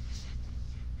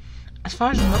 As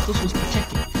far as Knuckles was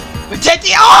protecting.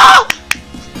 Protecting! Oh!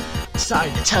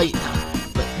 Sorry to tell you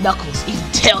that, but Knuckles, even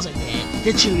Tails are dead.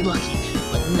 You're truly lucky,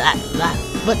 but that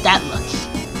lucky.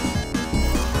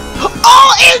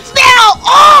 Oh, it's now!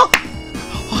 Oh!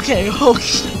 Okay, oh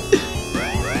shit.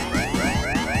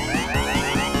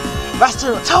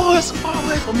 Master, tell us far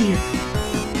away from here.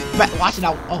 Watch it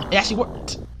out. Oh, it actually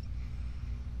worked.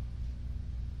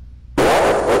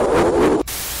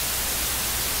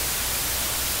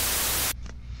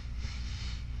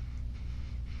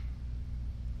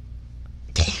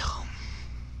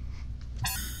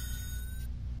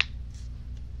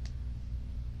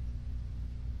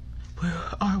 Where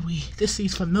are we? This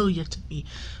seems familiar to me,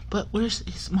 but where's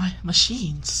my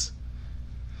machines?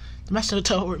 The Master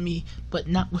told me, but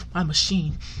not with my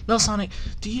machine. Melisonic,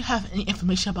 do you have any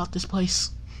information about this place?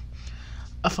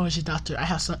 As far as your doctor, I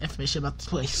have some information about this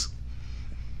place.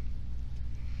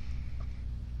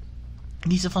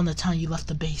 These are from the time you left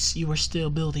the base. You were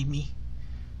still building me.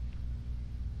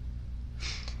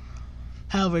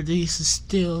 However, this is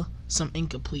still some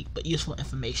incomplete but useful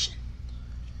information.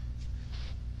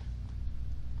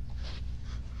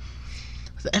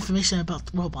 The information about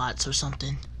robots or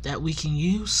something that we can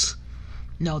use.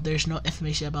 No, there's no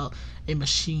information about a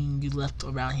machine you left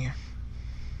around here.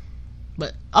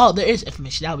 But, oh, there is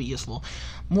information. That would be useful.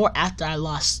 More after I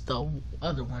lost the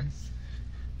other one.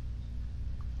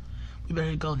 We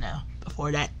better go now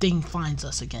before that thing finds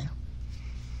us again.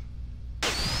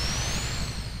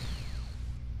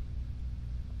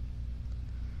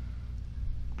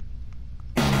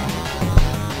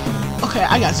 Okay,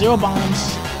 I got 0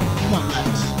 bombs. 1 left.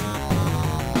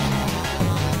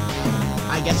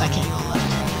 I guess I can't go left.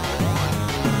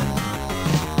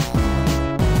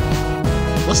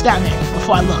 What's down there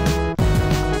before I look?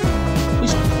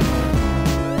 Please.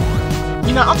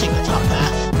 You know, I'll take the top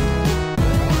path.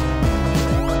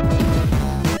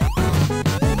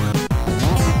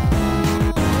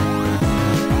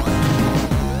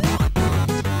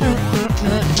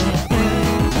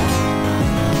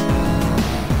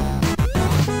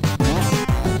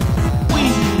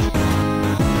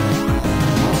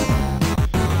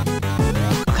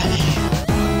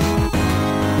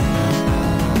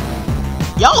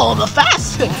 Yo, the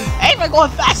fast! Eggman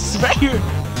going fast right here!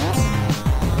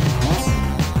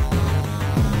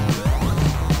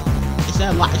 Is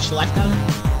that a extra life down there?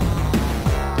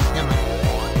 Never mind.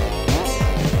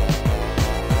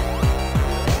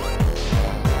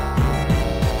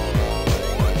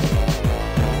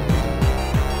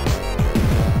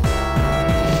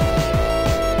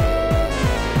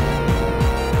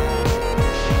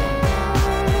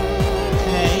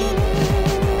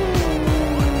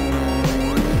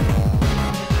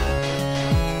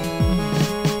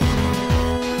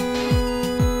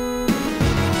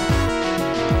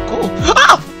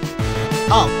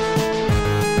 Oh.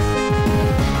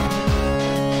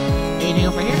 Anything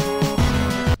over here?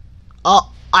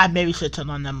 Oh, I maybe should turn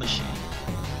on that machine.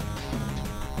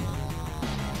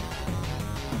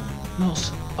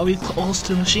 Are we close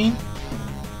to the machine?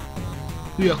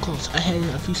 We are close. I had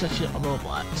a few sections of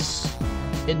robots.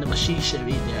 And the machine should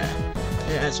be there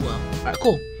as well. Alright,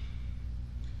 cool.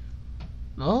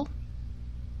 No?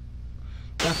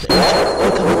 Got the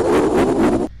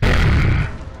engine.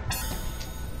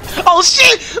 Oh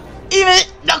shit! Even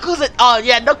Knuckles and oh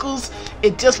yeah, Knuckles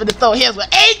is just gonna throw hands with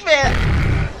Eggman!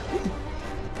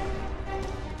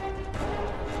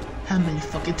 How many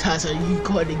fucking times are you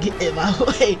going to get in my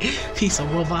way, piece of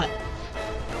robot?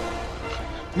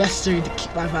 Necessary to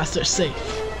keep my master safe.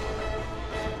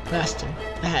 Master,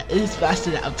 that is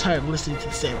faster that I'm tired of listening to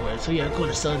the same words, so we are going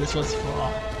to sell this once for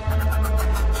all.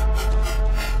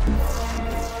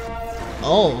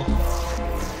 Oh.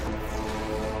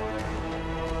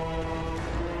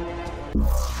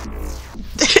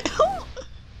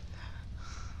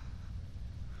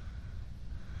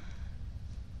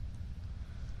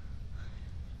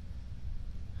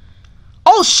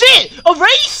 Oh shit! A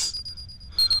race?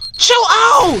 Chill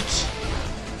out!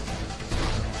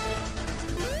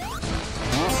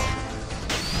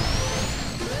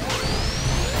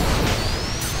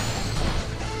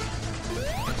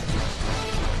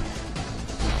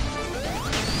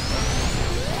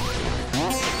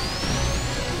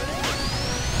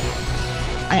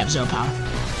 I have 0 power.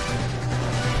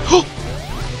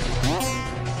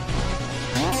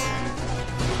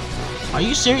 Are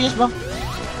you serious, bro?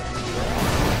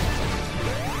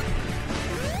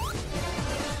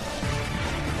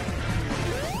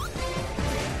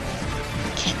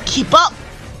 Can't keep up.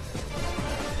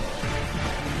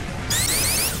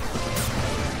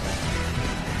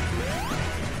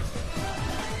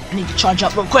 I need to charge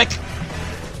up real quick.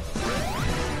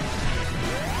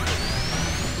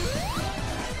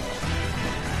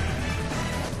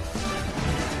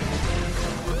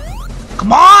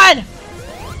 Come on!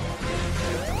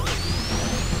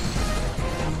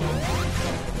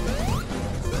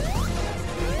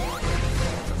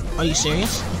 Are you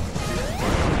serious?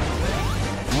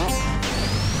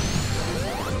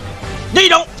 No, you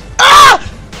don't! Ah!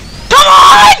 Come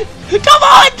on! Come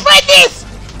on! Play this!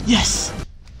 Yes!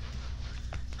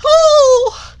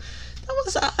 Woo! That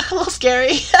was a little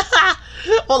scary.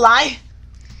 Won't lie.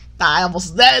 I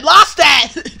almost lost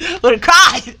that! Would have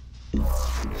cried!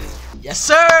 Yes,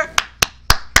 sir!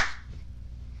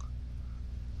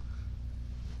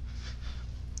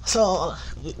 So,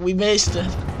 we managed to...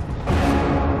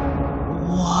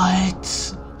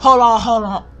 What? Hold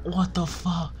on. What the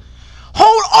fuck?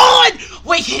 Hold on!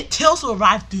 Wait, Tails will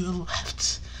arrive through the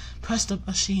left. Press the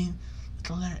machine with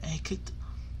the letter A.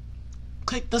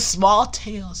 Click the small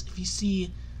tails if you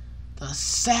see the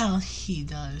sound he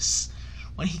does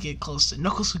when he gets closer.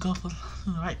 Knuckles will go for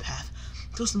the right path.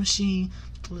 Close the machine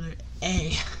with the letter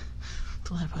A.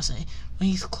 The letter press A. When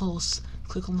he's close,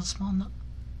 click on the small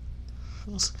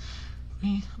knuckles.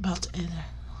 We about to enter.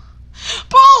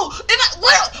 Bro!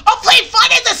 I'm playing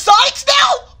Finance and Sonics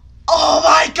now? Oh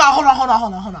my god,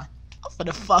 hold on. I'm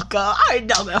gonna fuck up. I already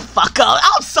know I'm gonna fuck up.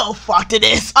 I'm so fucked in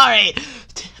this. Alright.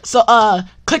 So,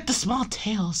 click the small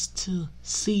tails to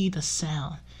see the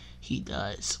sound he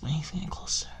does when he's getting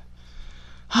closer.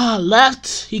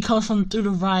 Left, he comes from through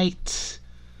the right.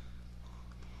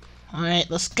 Alright,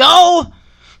 let's go!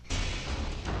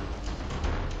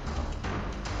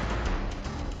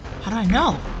 How do I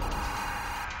know?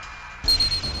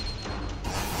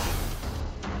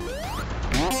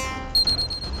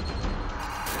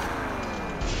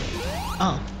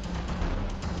 Oh.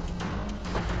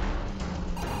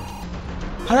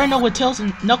 How do I know what Tails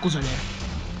and Knuckles are there?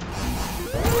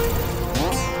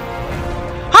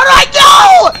 How do I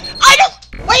know? I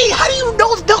don't. Wait, how do you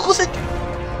know if Knuckles and...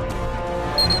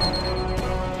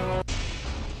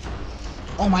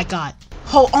 Oh my god.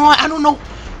 Hold on, I don't know.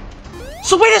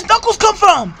 So where does Knuckles come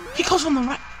from? He comes from the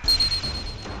right.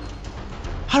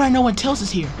 How do I know when Tails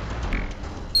is here?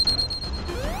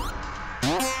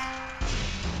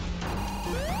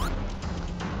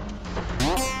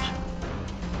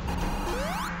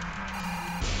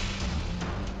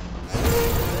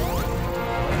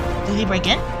 Did he break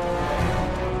in?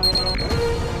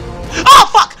 Oh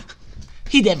fuck!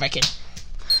 He did break in.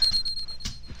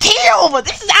 Damn, but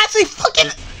this is actually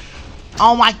fucking...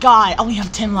 Oh my god, I only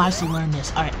have 10 lives to learn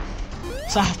this. Alright.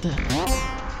 So I have to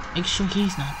make sure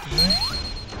he's not there.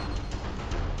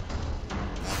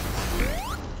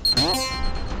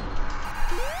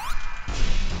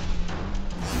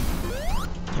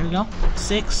 There we go.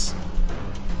 6.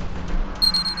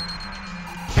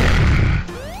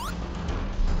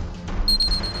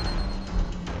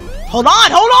 Hold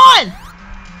on!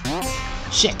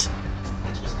 Shit.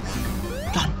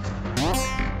 Got him.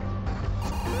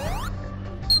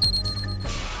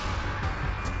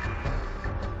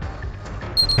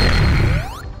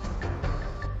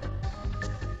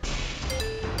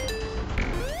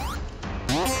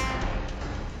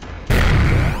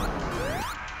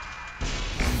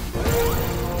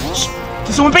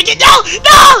 Did someone break it? No!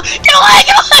 Get away!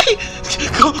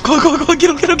 Go, get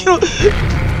him!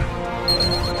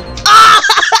 Ah!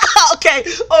 Okay,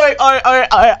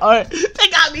 alright. They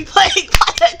got me playing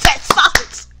Final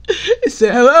Sonics. It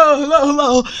said,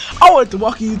 hello. I wanted to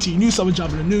walk you into your new summer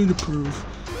job and a new to prove.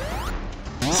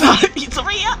 Sonic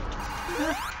Pizzeria!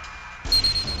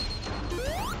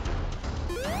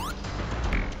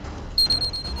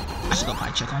 I should go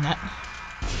probably check on that.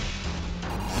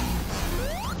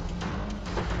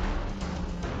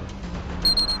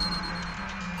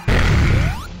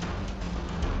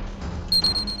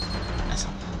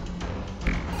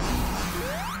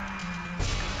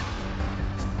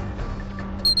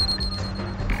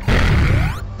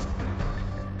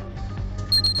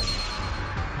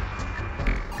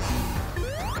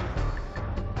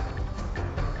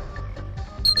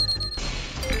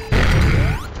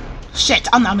 Shit,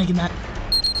 I'm not making that.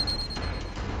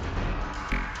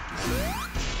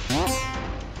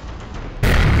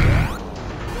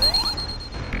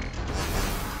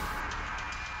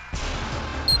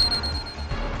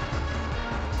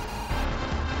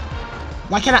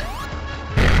 Why can't I?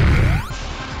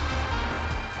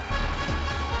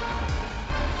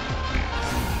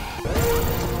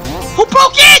 Who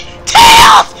broke it?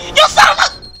 Tails! You son of a...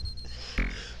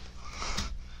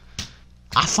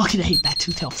 I fucking hate that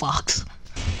two-tailed fox.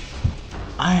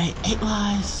 Alright, 8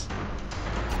 lives.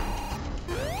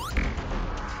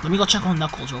 Let me go check on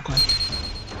Knuckles real quick.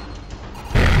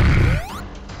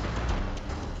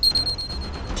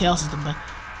 Tails is the best.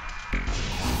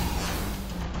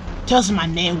 Tails is my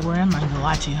name, where am I gonna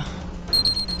lie to you?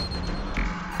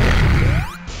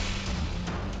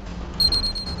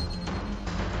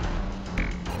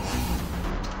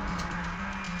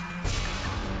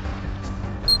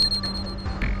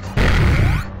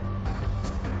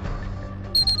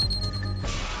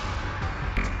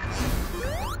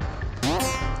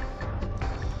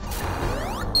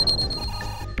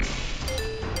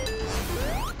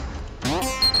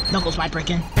 Knuckles might break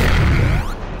in.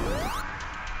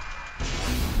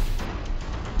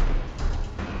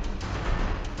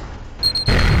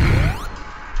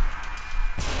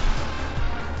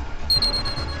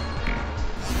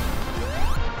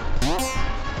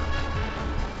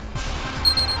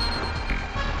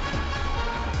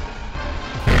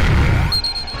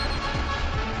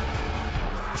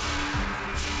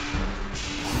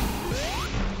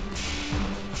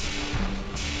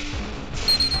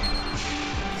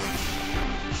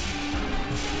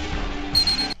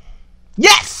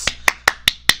 Yes!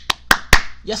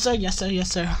 Yes,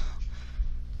 sir.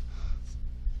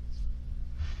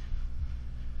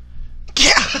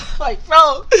 Like, bro,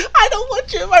 I don't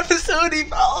want you in my facility,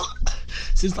 bro.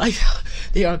 Seems like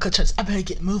they are unconscious. I better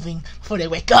get moving before they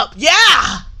wake up.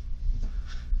 Yeah!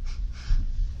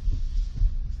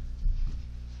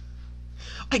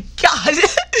 My God.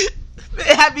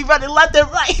 They had me running left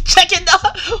and right. Check it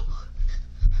out.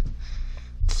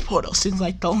 This portal seems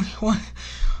like the only one.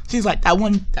 Seems like that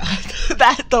one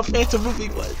that the Phantom movie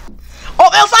was. Oh,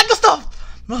 they was like the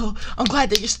stuff! Bro, I'm glad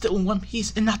that you're still in one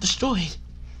piece and not destroyed.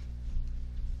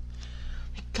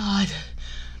 My God.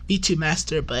 Me too,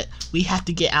 Master, but we have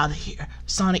to get out of here.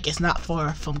 Sonic is not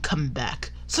far from coming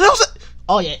back. So that was a...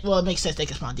 Oh yeah, well it makes sense they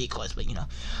can spawn decoys, but you know.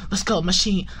 Let's go,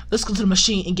 machine. Let's go to the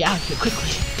machine and get out of here quickly.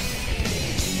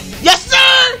 Yes,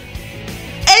 sir!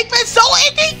 Eggman soul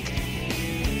ending!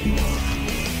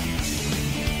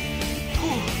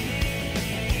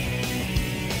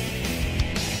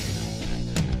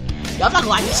 Y'all not gonna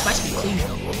lie, these sprites be clean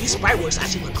though. These sprite works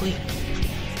actually look clean.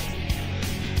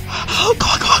 Oh, go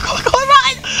on,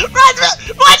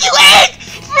 run, you egg!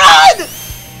 Run!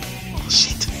 Oh,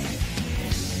 shit.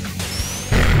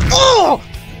 Oh!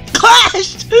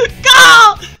 Clashed!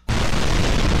 Go!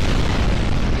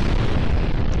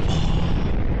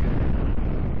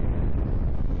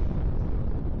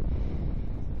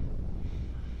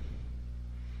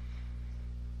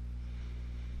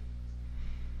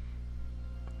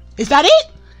 Is that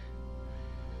it?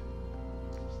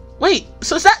 Wait,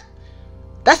 so is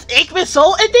that's Eggman's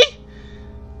soul ending?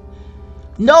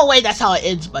 No way that's how it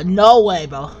ends, but no way,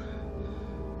 bro.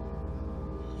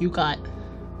 You got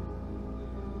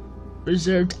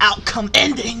reserved outcome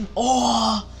ending.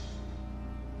 Oh,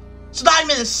 so not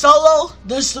even a solo,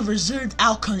 there's the reserved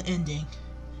outcome ending.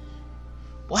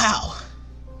 Wow.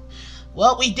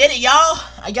 Well, we did it, y'all.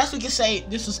 I guess we could say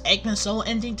this was Eggman's solo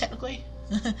ending, technically.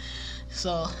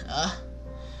 So,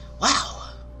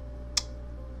 wow.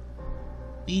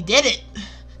 We did it.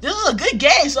 This is a good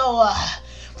game, so,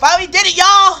 finally did it,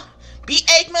 y'all. Beat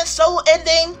Eggman's solo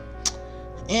ending.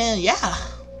 And, yeah.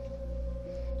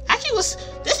 Actually,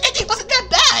 this ending wasn't that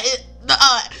bad.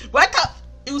 What I thought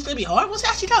it was gonna be hard was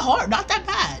actually not hard. Not that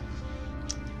bad.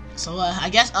 So, I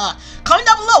guess, comment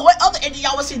down below what other ending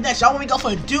y'all want to see next. Y'all want me to go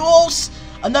for duos,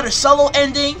 another solo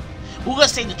ending? We're gonna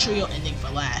save the trio ending for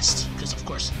last, because of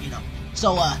course, you know.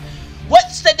 So,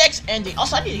 what's the next ending?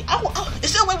 Also,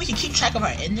 is there a way we can keep track of our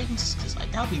endings? Because,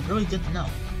 like, that would be really good to know.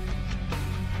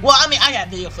 Well, I mean, I got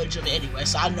video footage of it anyway,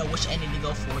 so I don't know which ending to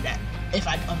go for that, if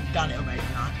I've done it already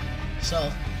or not.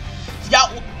 So,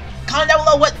 y'all, comment down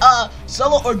below what,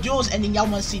 solo or duos ending y'all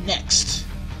want to see next.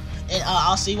 And,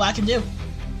 I'll see what I can do.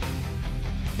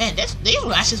 Man, these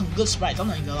were actually some good sprites, I'm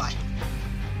not even gonna lie.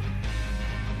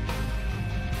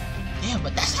 Damn,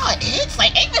 but that's how it ends?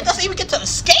 Like, Eggman doesn't even get to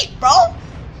escape, bro!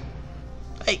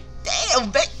 Like,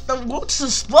 damn, the world just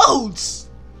explodes!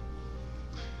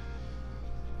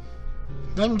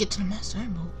 Don't even get to the Master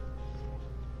Emerald.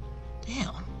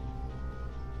 Damn.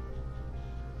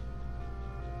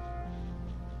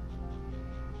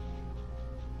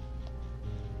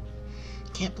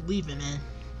 Can't believe it, man.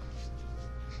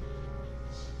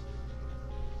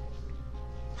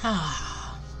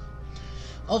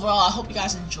 Overall, I hope you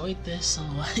guys enjoyed this. So,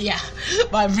 yeah,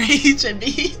 my rage and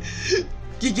me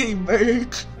getting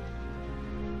murdered.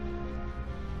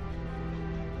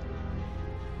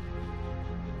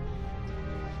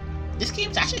 This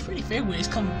game's actually pretty fair when it's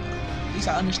come. At least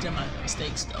I understand my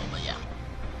mistakes, though. But yeah,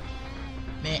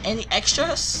 man, any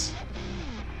extras?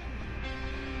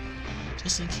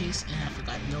 Just in case, and I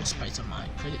forgot no sprites on mine.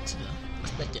 Credit to the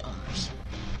respected owners.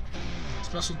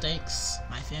 Special thanks,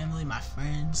 my family, my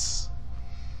friends.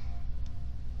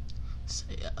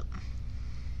 Say up.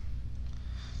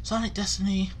 Sonic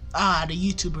Destiny. The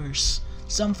YouTubers.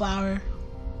 Sunflower.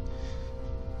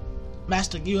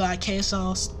 Master UI,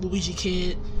 KSL, Luigi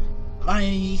Kid,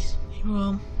 I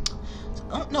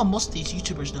don't know most of these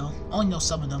YouTubers though. I only know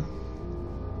some of them.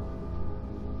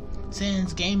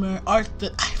 Sans Gamer, I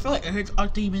feel like I heard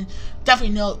Art Demon.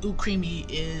 Definitely know who Creamy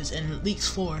is, and Leaks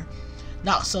 4.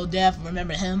 Not So Deaf,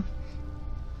 remember him?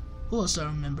 Who else do I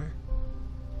remember?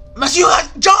 Monsieur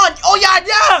John! Oh yeah!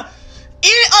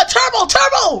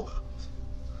 Turbo!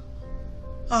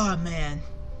 Oh man.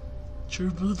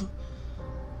 Turbo.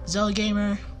 Zelda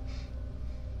Gamer.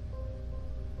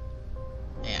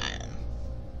 Yeah.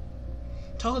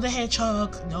 Togo the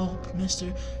Hedgehog. No,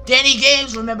 Mr. Danny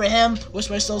Games, remember him?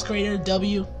 Whisper Souls creator,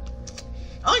 W.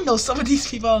 I only know some of these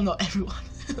people, I don't know everyone.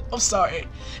 I'm sorry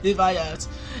if I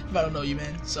don't know you,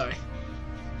 man. Sorry.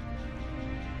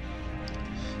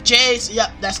 Jace,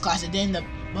 yep, that's classic. Then the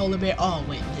Polar Bear. Oh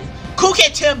wait, Cool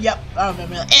Kid Tim, yep, I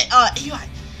remember. And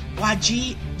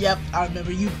YG, yep, I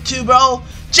remember you too, bro.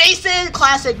 Jason,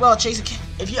 classic, bro. Jason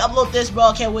if you upload this, bro,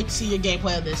 I can't wait to see your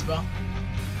gameplay of this, bro.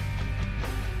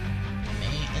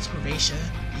 Main inspiration.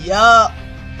 Yup.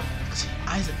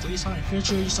 Eyes of 3 Sonic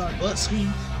Future, Sonic Bullet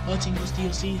Screen, All Tingles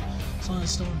DLC, Sonic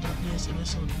Storm Darkness, and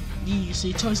this one. You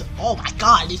see toys. Oh my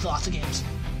god, these are lots of games.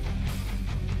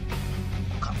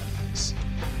 Comments.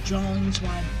 Drawings,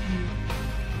 why you.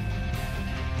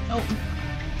 Nope.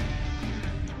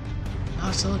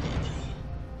 Not so the ending.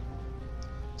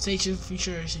 Stage of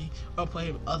futurity or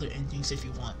play other endings if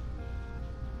you want.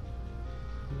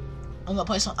 I'm gonna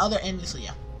play some other endings, so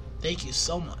yeah. Thank you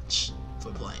so much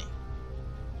for playing.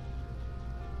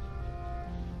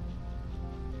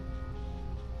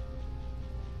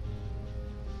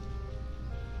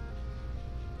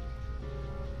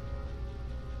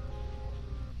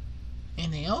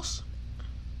 Anything else?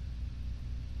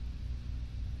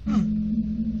 The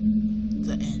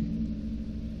end.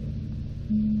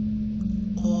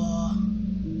 Or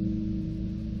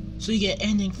so you get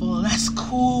ending for that's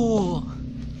cool.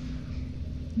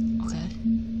 Okay.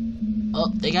 Oh,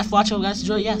 thank you guys for watching. Hope you guys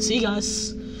enjoyed. Yeah, see you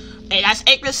guys. Hey, that's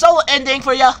Eggman solo ending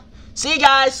for ya. See you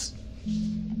guys.